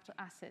natural capital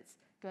assets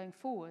going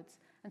forwards,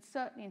 and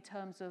certainly in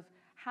terms of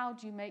how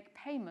do you make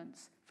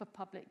payments for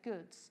public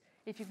goods.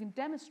 If you can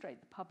demonstrate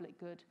the public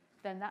good,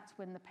 then that's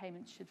when the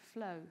payments should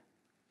flow.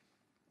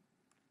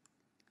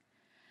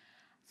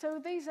 So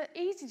these are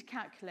easy to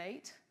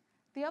calculate.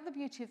 The other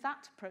beauty of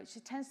that approach is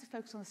it tends to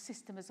focus on the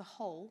system as a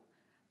whole,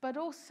 but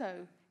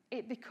also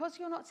because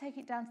you're not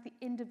taking it down to the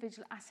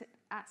individual asset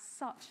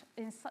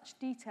in such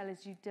detail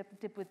as you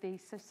did with the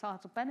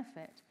societal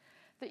benefit,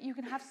 that you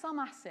can have some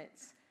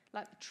assets,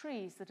 like the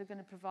trees, that are going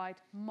to provide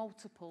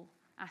multiple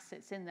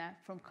assets in there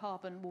from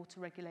carbon, water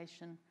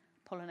regulation,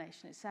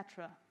 pollination,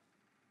 etc.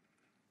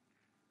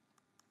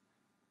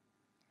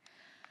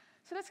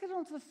 So let's get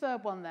on to the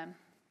third one then.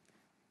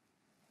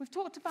 We've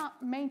talked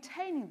about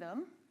maintaining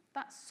them.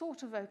 That's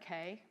sort of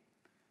okay.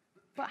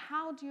 But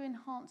how do you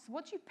enhance?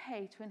 What do you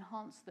pay to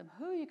enhance them?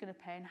 Who are you going to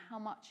pay, and how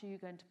much are you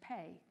going to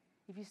pay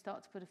if you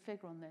start to put a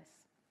figure on this?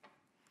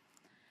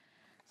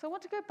 So I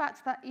want to go back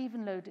to that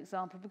even load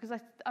example because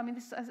I mean,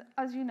 this,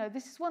 as you know,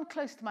 this is one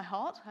close to my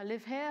heart. I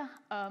live here.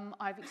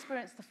 I've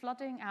experienced the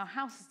flooding. Our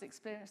house has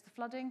experienced the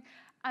flooding.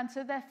 And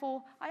so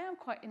therefore, I am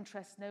quite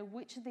interested to know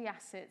which of the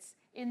assets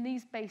in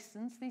these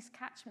basins, these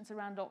catchments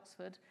around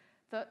Oxford,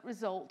 that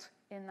result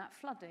in that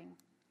flooding.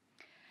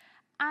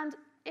 And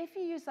if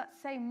you use that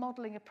same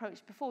modelling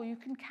approach before, you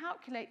can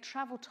calculate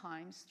travel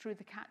times through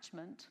the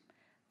catchment.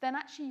 Then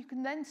actually you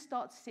can then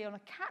start to see on a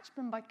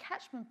catchment by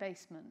catchment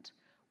basement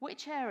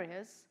which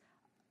areas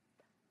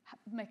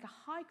make a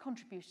high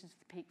contribution to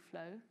the peak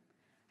flow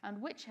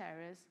and which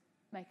areas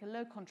make a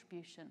low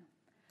contribution.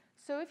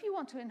 So if you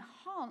want to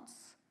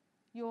enhance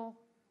your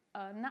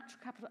natural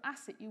capital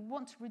asset, you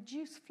want to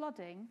reduce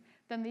flooding,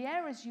 then the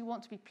areas you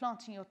want to be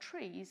planting your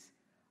trees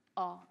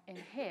are in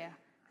here.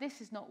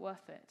 This is not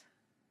worth it.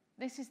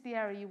 This is the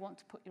area you want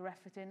to put your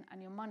effort in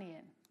and your money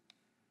in.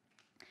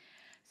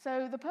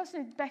 So the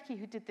person, Becky,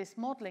 who did this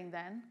modelling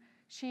then,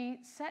 she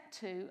set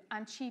to,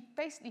 and she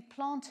basically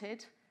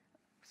planted,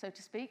 so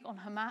to speak, on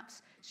her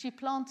maps, she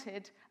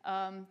planted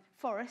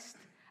forest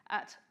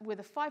with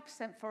a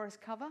 5% forest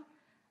cover,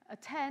 a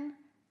 10,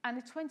 and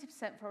a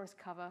 20% forest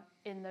cover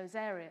in those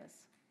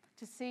areas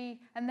to see,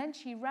 and then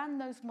she ran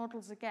those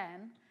models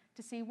again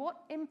to see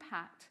what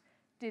impact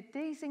did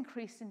these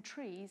increase in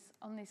trees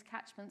on these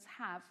catchments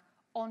have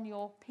on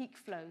your peak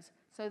flows,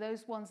 so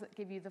those ones that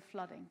give you the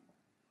flooding.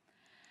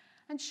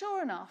 And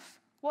sure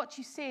enough, what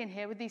you see in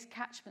here with these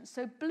catchments,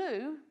 so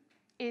blue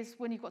is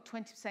when you've got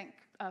 20%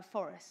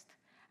 forest.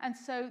 And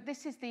so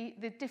this is the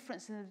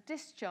difference in the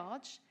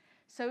discharge.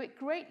 So it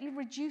greatly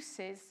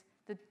reduces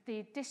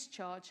the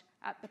discharge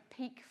at the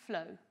peak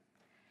flow.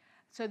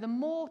 So the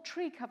more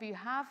tree cover you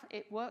have,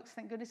 it works,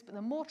 thank goodness, but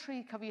the more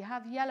tree cover you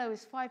have, yellow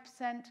is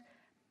 5%,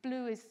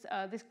 blue is,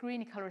 this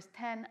greeny colour is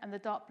 10, and the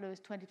dark blue is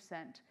 20%.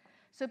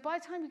 So by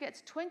the time you get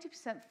to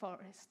 20%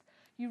 forest,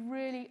 you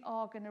really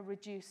are going to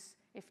reduce,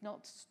 if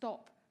not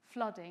stop,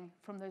 flooding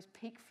from those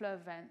peak flow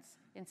events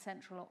in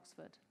central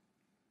Oxford.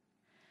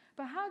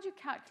 But how do you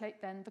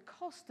calculate then the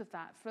cost of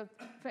that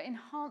for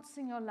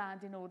enhancing your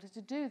land in order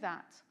to do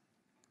that?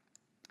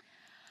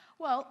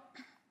 Well,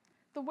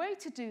 the way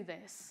to do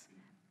this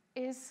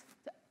is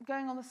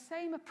going on the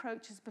same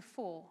approach as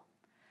before.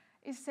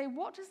 is say,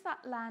 what does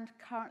that land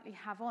currently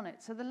have on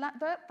it? So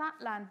that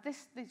land,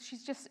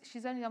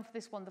 she's only done for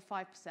this one the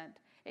 5%.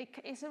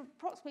 It's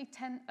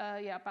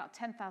approximately about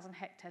 10,000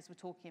 hectares we're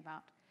talking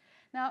about.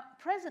 Now,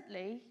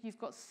 presently, you've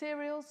got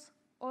cereals,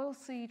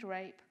 oilseed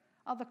rape,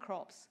 other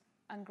crops,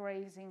 and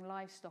grazing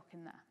livestock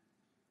in there.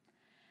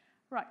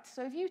 Right,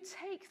 so if you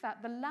take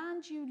that, the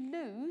land you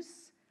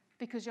lose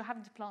because you're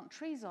having to plant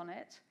trees on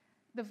it,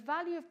 the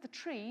value of the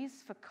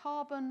trees for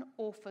carbon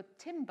or for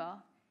timber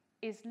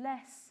is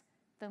less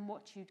than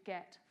what you'd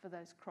get for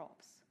those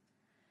crops.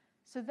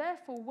 So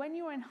therefore, when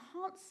you're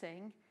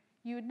enhancing,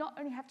 you would not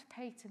only have to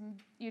pay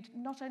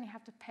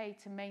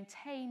to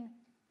maintain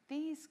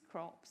these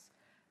crops,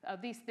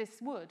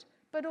 this wood,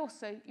 but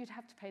also you'd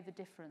have to pay the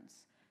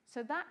difference.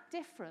 So that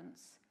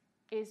difference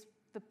is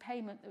the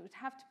payment that would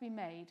have to be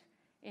made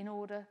in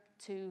order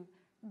to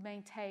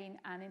maintain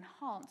and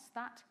enhance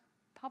that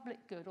public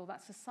good or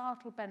that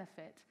societal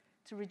benefit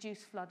to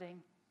reduce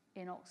flooding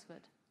in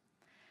Oxford.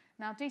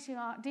 Now, Dieter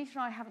and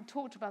I haven't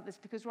talked about this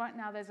because right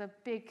now there's a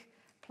big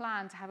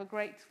plan to have a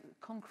great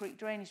concrete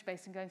drainage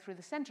basin going through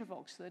the centre of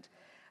Oxford.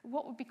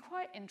 What would be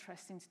quite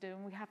interesting to do,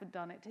 and we haven't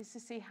done it, is to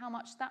see how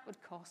much that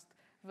would cost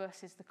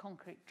versus the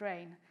concrete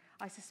drain.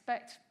 I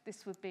suspect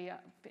this would be a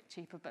bit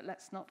cheaper, but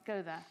let's not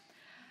go there.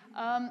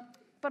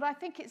 But I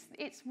think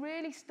it's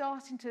really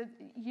starting to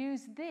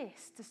use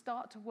this to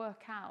start to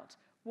work out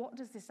what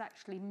does this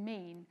actually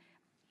mean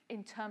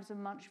in terms of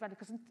monetary value.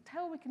 Because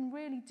until we can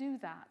really do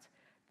that,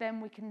 then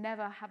we can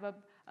never have a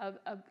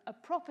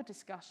proper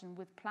discussion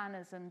with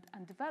planners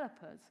and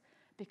developers,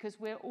 because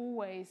we're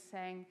always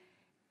saying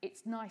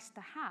it's nice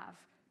to have,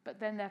 but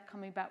then they're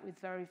coming back with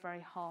very,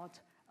 very hard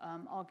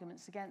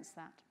arguments against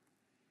that.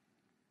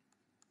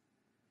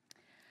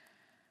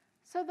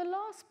 So the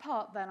last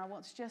part then I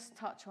want to just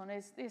touch on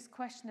is this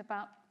question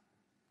about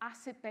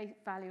asset-based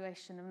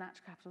valuation of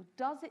natural capital.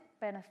 Does it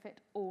benefit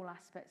all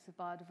aspects of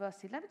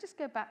biodiversity? Let me just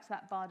go back to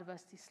that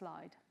biodiversity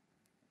slide.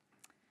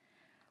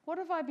 What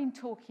have I been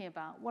talking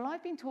about? Well,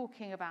 I've been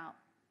talking about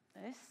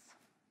this,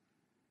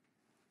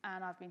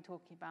 and I've been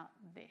talking about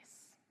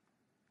this.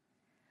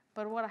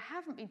 But what I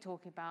haven't been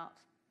talking about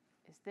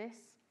is this,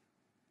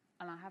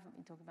 and I haven't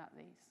been talking about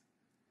these.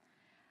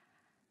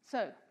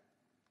 So,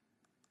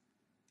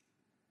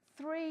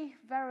 3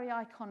 very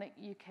iconic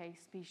UK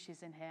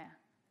species in here.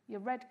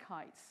 Your red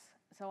kites.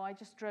 So I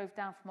just drove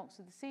down from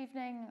Oxford this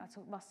evening. I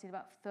must have seen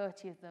about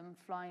 30 of them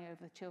flying over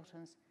the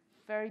Chilterns.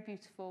 Very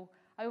beautiful.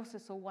 I also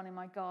saw one in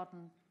my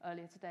garden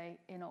earlier today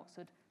in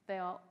Oxford. They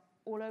are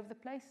all over the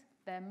place.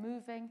 They're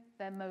moving.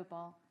 They're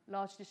mobile.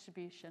 Large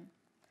distribution.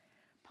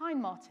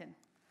 Pine marten.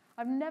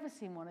 I've never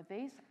seen one of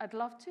these. I'd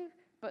love to,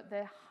 but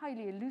they're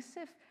highly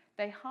elusive.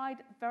 They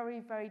hide very,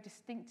 very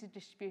distinctive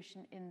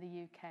distribution in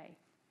the UK.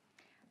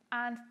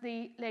 And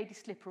the lady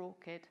slipper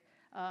orchid,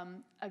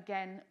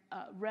 again,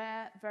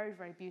 rare, very,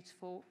 very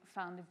beautiful,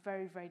 found in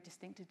very, very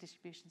distinctive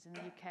distributions in the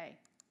UK.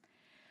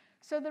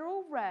 So they're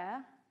all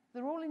rare,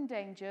 they're all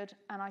endangered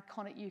and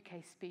iconic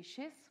UK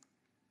species.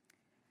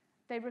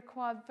 They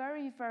require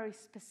very, very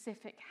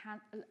specific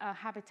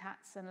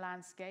habitats and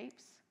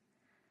landscapes.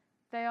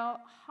 They are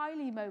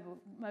highly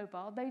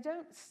mobile. They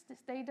don't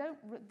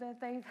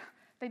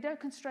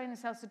constrain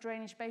themselves to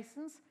drainage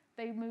basins.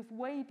 They move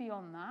way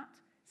beyond that.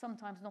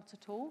 Sometimes not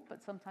at all,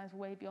 but sometimes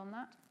way beyond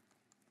that.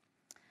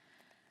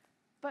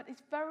 But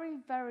it's very,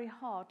 very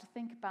hard to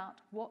think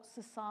about what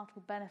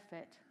societal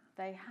benefit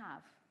they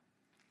have.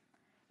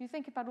 You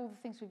think about all the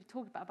things we've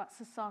talked about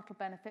societal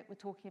benefit. We're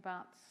talking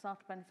about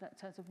societal benefit in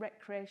terms of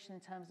recreation, in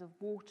terms of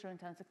water, in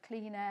terms of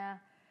clean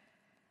air.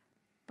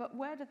 But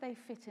where do they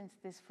fit into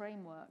this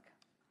framework?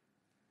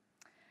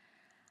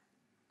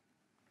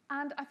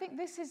 And I think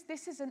this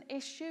is an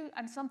issue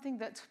and something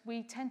that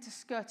we tend to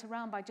skirt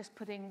around by just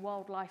putting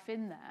wildlife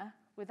in there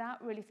without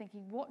really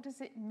thinking, what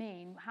does it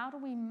mean? How do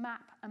we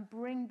map and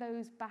bring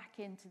those back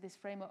into this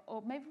framework?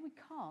 Or maybe we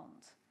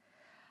can't.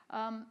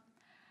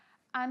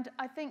 And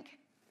I think,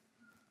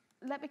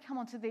 let me come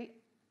on to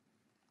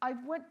I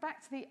went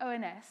back to the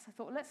ONS. I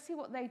thought, let's see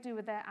what they do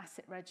with their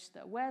asset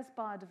register. Where's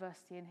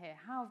biodiversity in here?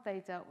 How have they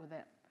dealt with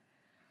it?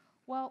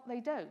 Well, they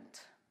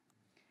don't.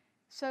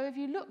 So if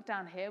you look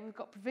down here, we've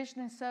got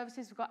provisioning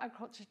services, we've got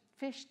agriculture,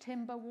 fish,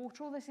 timber,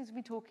 water, all this is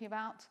we're talking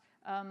about,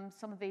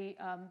 some of the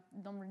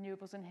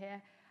non-renewables in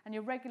here, and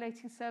your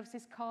regulating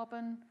services,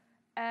 carbon,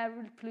 air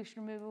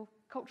pollution removal,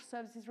 cultural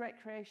services,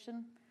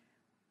 recreation.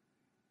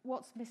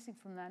 What's missing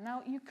from there?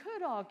 Now, you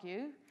could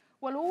argue,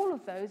 well, all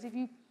of those, if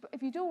you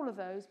do all of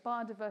those,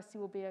 biodiversity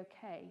will be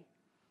okay.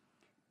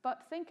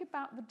 But think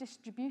about the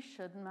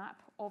distribution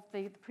map of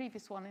the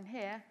previous one in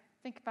here.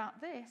 Think about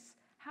this.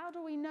 How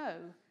do we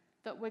know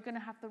that we're going to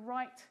have the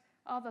right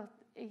other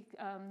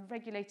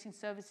regulating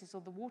services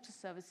or the water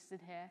services in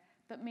here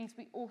that means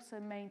we also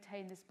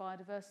maintain this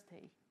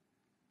biodiversity?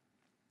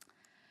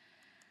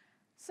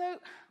 So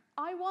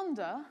I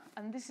wonder,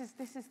 and this is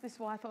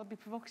why I thought it'd be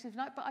provocative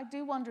tonight, but I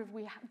do wonder if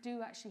we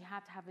do actually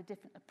have to have a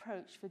different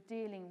approach for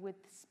dealing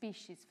with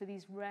species, for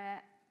these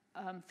rare,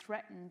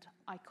 threatened,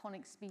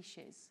 iconic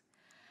species.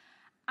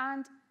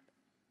 And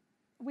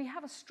we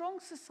have a strong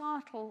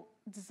societal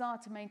desire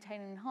to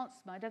maintain and enhance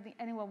them. I don't think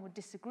anyone would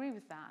disagree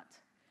with that.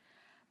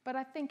 But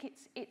I think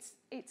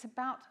it's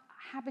about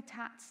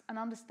habitats and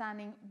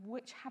understanding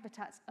which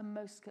habitats are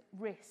most at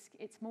risk.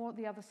 It's more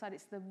the other side,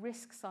 it's the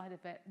risk side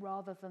of it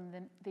rather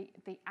than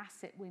the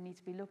asset we need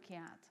to be looking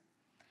at.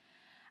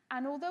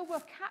 And although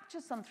we'll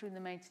capture some through the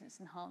maintenance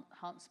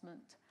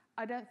enhancement,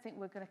 I don't think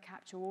we're going to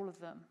capture all of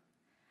them.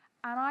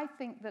 And I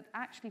think that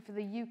actually for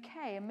the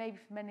UK, and maybe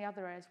for many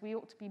other areas, we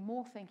ought to be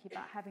more thinking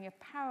about having a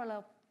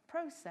parallel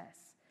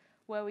process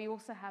where we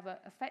also have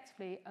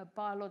effectively a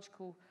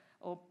biological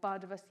or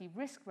biodiversity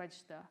risk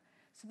register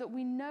so that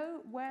we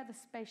know where the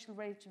spatial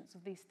arrangements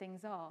of these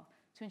things are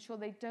to ensure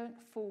they don't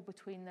fall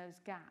between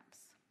those gaps.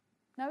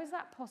 Now, is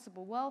that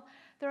possible? Well,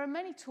 there are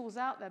many tools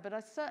out there, but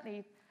I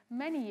certainly,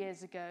 many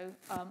years ago,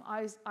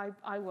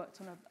 I worked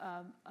on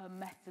a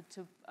method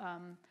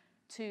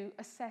to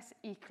assess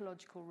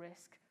ecological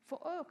risk for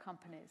oil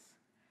companies,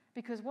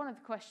 because one of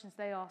the questions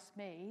they asked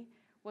me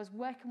was,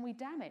 where can we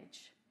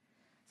damage?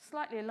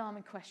 Slightly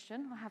alarming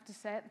question, I have to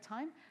say at the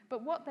time,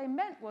 but what they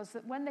meant was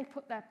that when they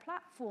put their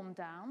platform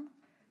down,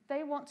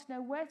 they want to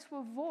know where to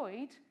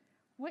avoid,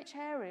 which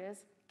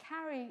areas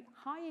carry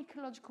high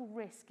ecological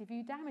risk if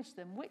you damage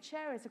them, which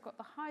areas have got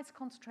the highest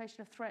concentration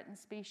of threatened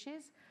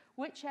species,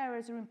 which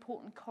areas are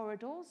important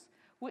corridors,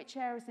 which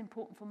areas are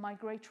important for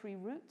migratory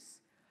routes.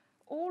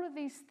 All of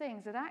these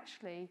things that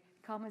actually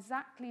come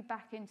exactly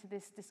back into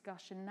this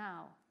discussion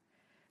now.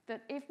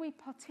 That if we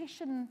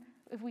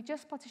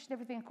just partition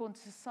everything according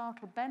to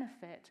societal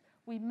benefit,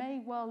 we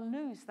may well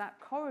lose that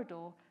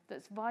corridor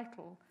that's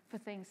vital for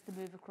things to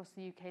move across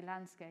the UK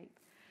landscape.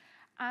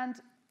 And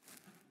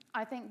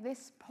I think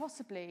this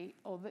possibly,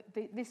 or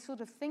this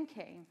sort of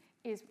thinking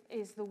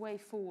is the way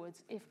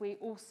forwards if we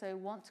also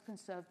want to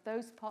conserve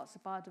those parts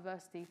of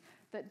biodiversity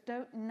that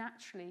don't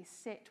naturally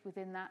sit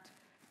within that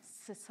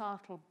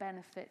societal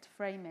benefit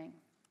framing.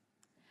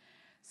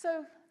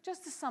 So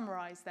just to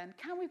summarise then,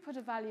 can we put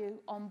a value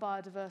on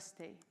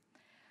biodiversity?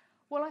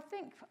 Well,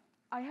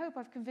 I hope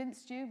I've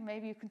convinced you,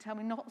 maybe you can tell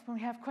me not when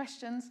we have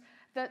questions,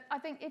 that I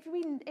think if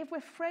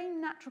we frame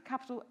natural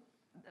capital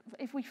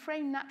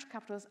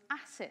as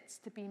assets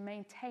to be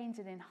maintained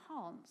and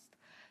enhanced,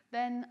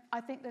 then I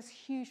think there's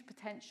huge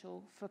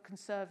potential for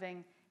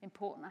conserving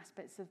important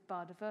aspects of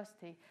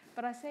biodiversity.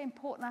 But I say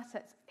important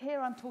assets,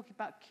 here I'm talking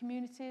about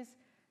communities,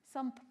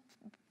 some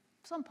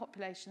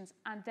populations,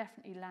 and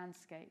definitely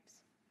landscapes.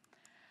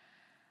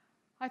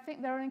 I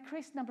think there are an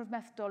increased number of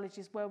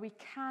methodologies where we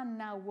can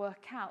now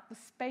work out the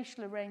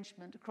spatial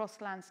arrangement across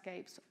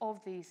landscapes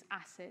of these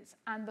assets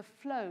and the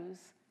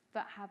flows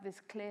that have this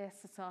clear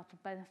societal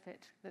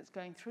benefit that's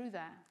going through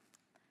there.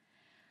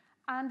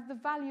 And the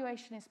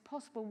valuation is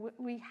possible.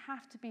 We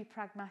have to be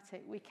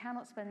pragmatic. We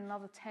cannot spend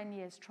another 10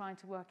 years trying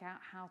to work out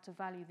how to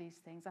value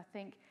these things. I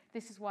think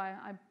this is why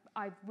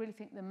I really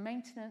think the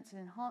maintenance and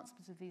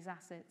enhancement of these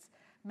assets,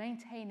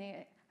 maintaining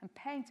it and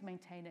paying to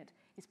maintain it,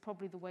 is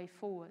probably the way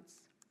forwards.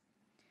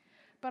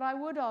 But I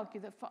would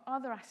argue that for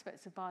other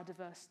aspects of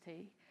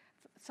biodiversity,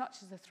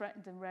 such as the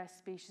threatened and rare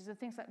species, and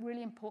things like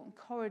really important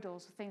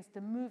corridors for things to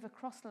move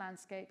across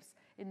landscapes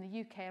in the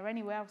UK or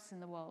anywhere else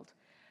in the world,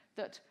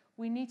 that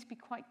we need to be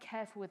quite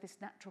careful with this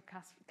natural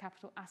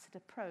capital asset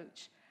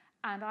approach.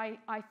 And I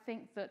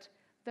think that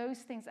those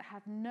things that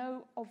have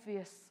no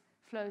obvious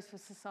flows for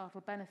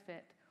societal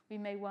benefit, we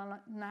may well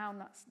now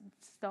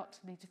start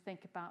to need to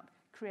think about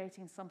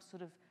creating some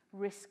sort of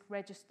risk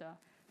register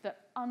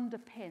that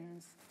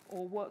underpins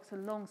or works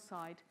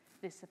alongside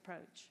this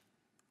approach.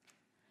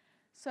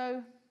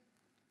 So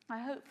I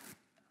hope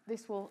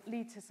this will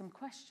lead to some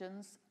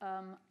questions,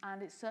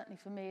 and it's certainly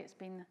for me, it's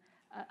been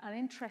an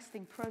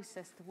interesting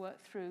process to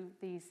work through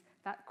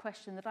that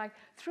question that I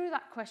threw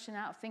that question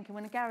out of thinking,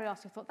 when Gary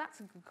asked, I thought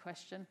that's a good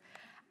question.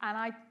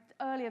 And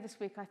earlier this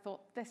week, I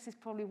thought this is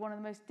probably one of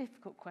the most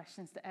difficult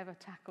questions to ever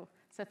tackle.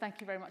 So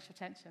thank you very much for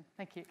your attention.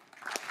 Thank you.